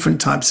and different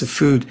types of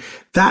food.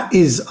 That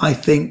is, I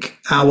think,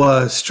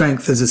 our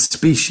strength as a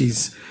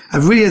species.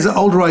 And really, as the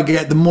older I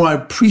get, the more I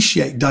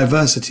appreciate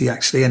diversity,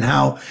 actually, and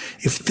how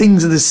if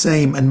things are the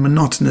same and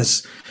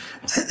monotonous,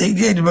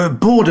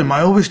 boredom, I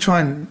always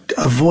try and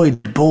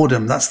avoid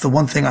boredom. That's the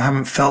one thing I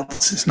haven't felt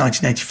since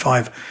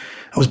 1985.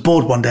 I was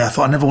bored one day. I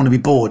thought I never want to be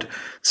bored.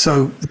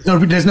 So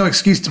there's no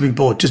excuse to be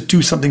bored. Just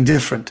do something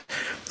different.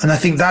 And I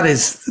think that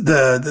is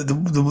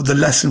the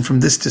lesson from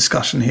this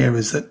discussion here,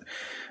 is that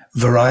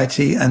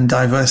variety and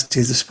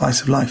diversity is the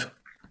spice of life.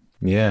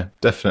 Yeah,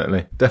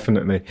 definitely.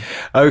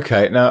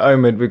 Okay, now,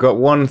 Omid, we've got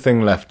one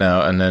thing left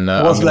now, and then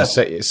I'm going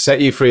to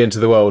set you free into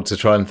the world to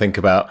try and think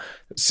about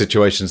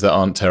situations that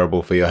aren't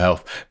terrible for your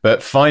health.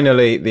 But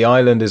finally, the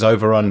island is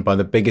overrun by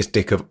the biggest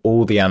dick of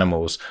all the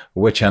animals.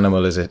 Which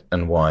animal is it,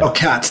 and why? Oh,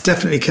 cats.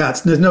 Definitely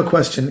cats. There's no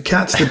question.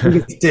 Cats, the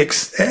biggest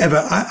dicks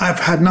ever. I've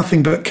had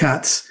nothing but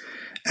cats,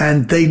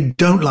 and they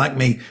don't like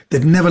me.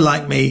 They've never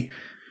liked me.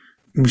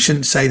 We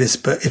shouldn't say this,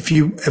 but if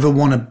you ever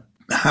want to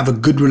have a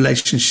good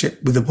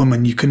relationship with a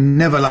woman, you can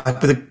never,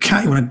 like with a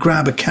cat, you want to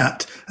grab a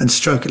cat and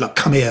stroke it, like,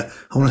 come here,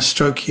 I want to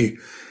stroke you.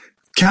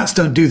 Cats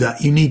don't do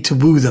that. You need to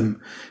woo them.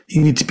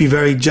 You need to be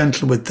very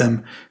gentle with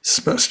them,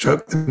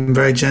 stroke them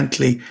very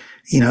gently,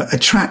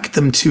 attract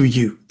them to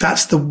you.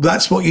 That's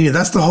what you need.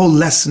 That's the whole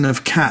lesson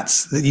of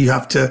cats, that you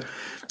have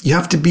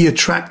to be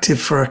attractive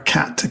for a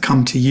cat to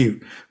come to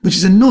you, which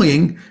is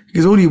annoying,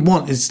 because all you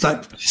want is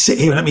like, sit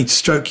here and let me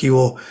stroke you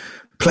or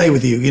play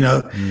with you,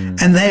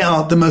 and they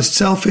are the most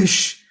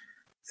selfish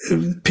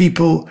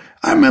people.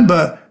 I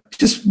remember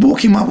just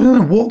walking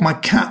walk my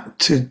cat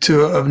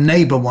to a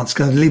neighbor once,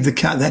 because I leave the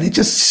cat there, and it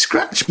just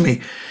scratched me.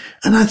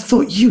 And I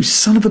thought, you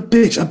son of a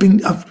bitch,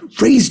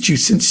 I've raised you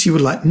since you were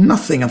like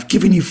nothing. I've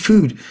given you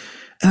food,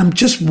 and I'm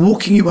just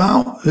walking you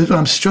out.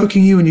 I'm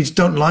stroking you, and you just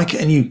don't like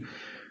it, and you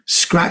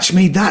scratch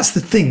me. That's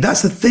the thing.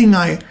 That's the thing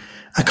I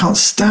can't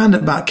stand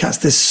about cats.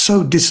 They're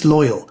so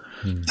disloyal.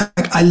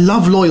 I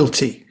love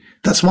loyalty.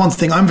 That's one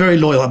thing. I'm very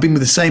loyal. I've been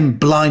with the same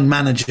blind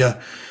manager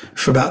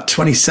for about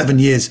 27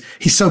 years.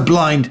 He's so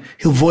blind,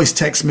 he'll voice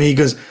text me. He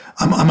goes,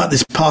 I'm at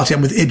this party.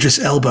 I'm with Idris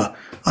Elba.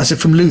 I said,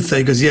 from Luther?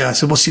 He goes, yeah. I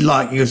said, what's he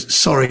like? He goes,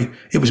 sorry,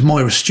 it was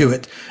Moira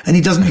Stewart. And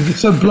he's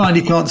so blind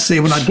he can't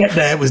see. When I get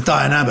there, it was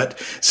Diane Abbott.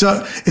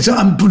 So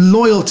I'm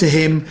loyal to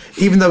him,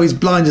 even though he's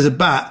blind as a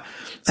bat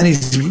and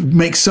he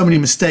makes so many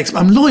mistakes.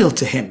 But I'm loyal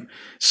to him.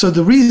 So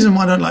the reason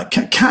why I don't like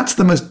cats,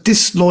 the most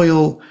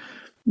disloyal,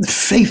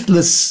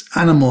 faithless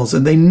animals,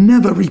 and they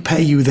never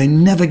repay you. They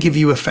never give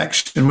you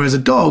affection. Whereas a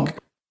dog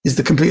is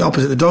the complete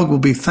opposite. The dog will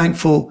be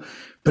thankful,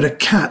 but a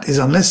cat is,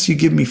 unless you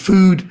give me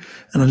food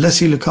and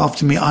unless you look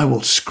after me, I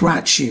will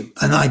scratch you.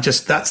 And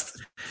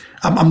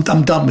I'm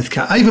done with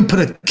cat. I even put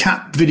a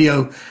cat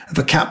video of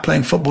a cat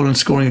playing football and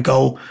scoring a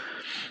goal.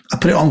 I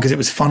put it on because it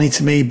was funny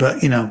to me,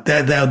 but, you know,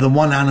 they're the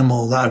one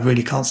animal that I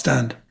really can't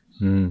stand.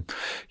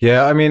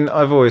 Yeah, I mean,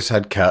 I've always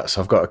had cats.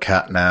 I've got a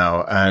cat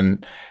now,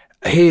 and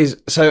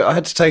so I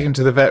had to take him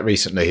to the vet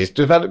recently. He's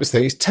developed this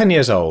thing. He's 10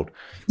 years old.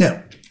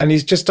 Yeah. And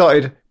he's just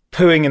started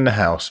pooing in the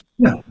house.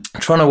 Yeah.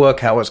 Trying to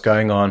work out what's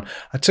going on.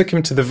 I took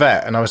him to the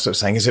vet and I was sort of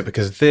saying, is it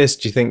because of this?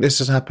 Do you think this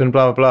has happened?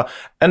 Blah, blah, blah.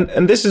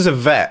 And this is a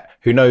vet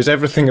who knows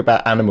everything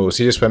about animals.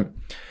 He just went,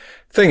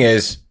 thing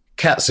is,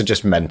 cats are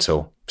just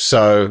mental.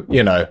 So,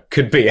 you know,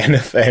 could be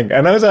anything.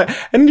 And I was like,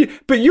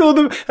 but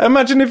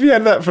imagine if you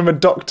had that from a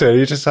doctor.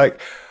 You're just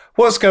like,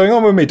 what's going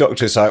on with me,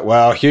 doctor? It's like,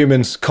 well,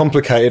 humans,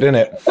 complicated, isn't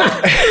it?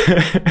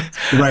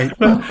 Right.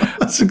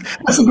 That's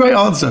a great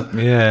answer.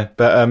 Yeah.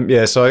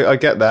 But, so I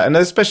get that. And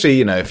especially,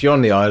 you know, if you're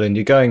on the island,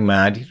 you're going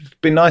mad,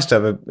 it'd be nice to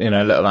have a, you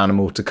know, little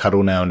animal to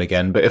cuddle now and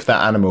again. But if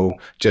that animal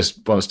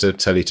just wants to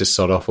tell you to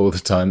sod off all the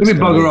time, it would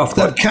bugger off.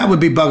 That cat would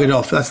be buggered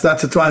off. That's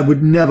I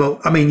would never.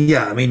 I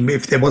mean,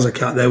 if there was a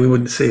cat there, we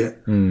wouldn't see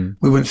it.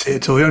 We wouldn't see it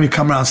at all. We only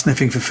come around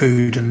sniffing for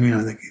food, and, you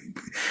know,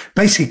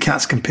 basically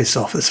cats can piss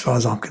off as far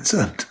as I'm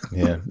concerned.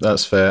 Yeah,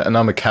 that's fair. And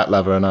I'm a cat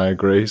lover, and I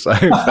agree. So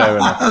fair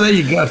enough. There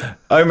you go.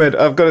 Omid,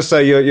 I've got to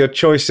say your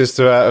choices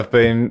throughout have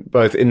been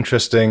both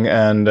interesting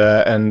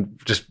and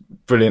just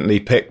brilliantly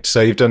picked. So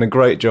you've done a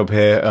great job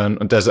here on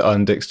Desert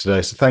Island Dicks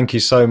today. So thank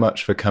you so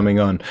much for coming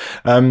on.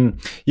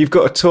 You've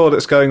got a tour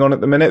that's going on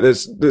at the minute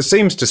that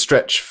seems to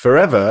stretch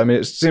forever. I mean,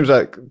 it seems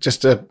like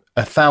just a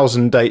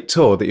 1,000-date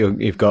tour that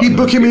you've got. Keep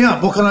booking me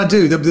up. What can I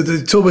do?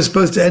 The tour was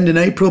supposed to end in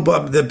April,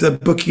 but they're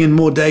booking in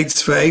more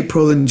dates for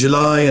April and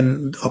July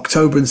and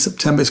October and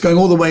September. It's going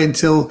all the way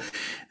until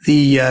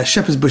the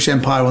Shepherd's Bush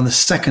Empire on the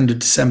 2nd of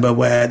December,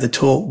 where the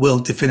tour will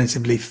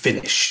definitively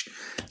finish.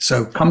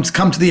 So come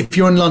to if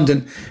you're in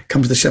London,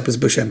 come to the Shepherd's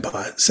Bush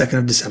Empire, 2nd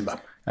of December.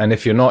 And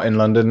if you're not in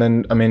London,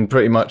 then, I mean,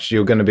 pretty much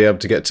you're going to be able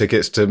to get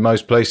tickets to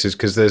most places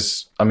because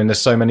there's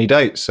so many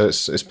dates. So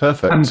it's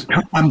perfect.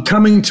 I'm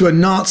coming to a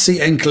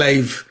Nazi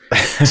enclave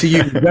to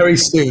you very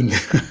soon.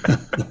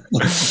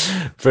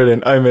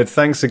 Brilliant. Omid,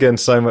 thanks again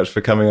so much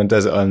for coming on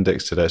Desert Island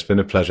Dicks today. It's been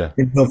a pleasure.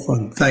 It's no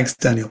fun. Thanks,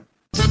 Daniel.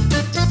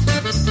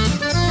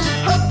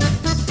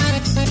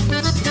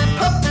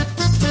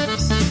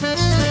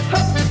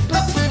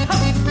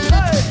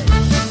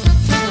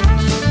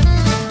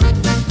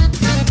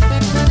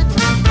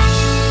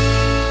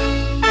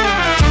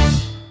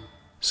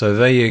 So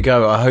there you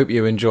go. I hope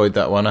you enjoyed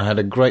that one. I had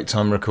a great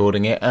time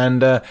recording it.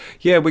 And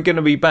we're going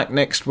to be back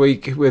next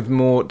week with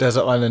more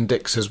Desert Island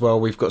Dicks as well.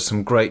 We've got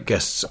some great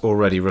guests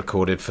already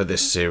recorded for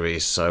this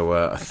series, so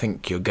I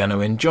think you're going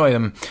to enjoy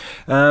them.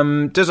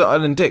 Desert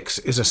Island Dicks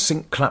is a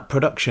Sync Clap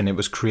production. It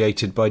was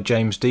created by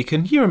James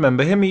Deacon. You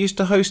remember him, he used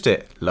to host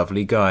it.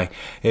 Lovely guy.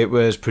 It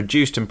was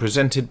produced and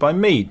presented by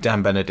me,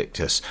 Dan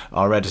Benedictus.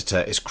 Our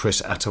editor is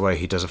Chris Attaway.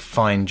 He does a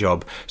fine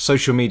job.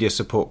 Social media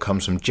support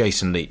comes from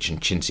Jason Leach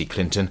and Chinsey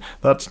Clinton.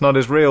 That's not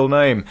his real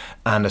name.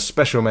 And a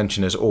special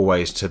mention, as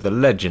always, to the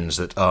legends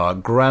that are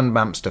Grand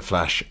Mampster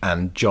Flash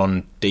and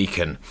John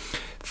Deacon.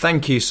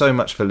 Thank you so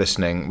much for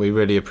listening. We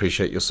really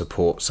appreciate your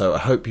support. So I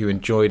hope you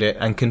enjoyed it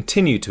and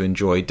continue to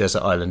enjoy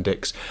Desert Island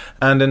Dicks.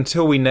 And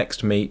until we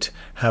next meet,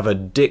 have a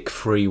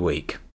dick-free week.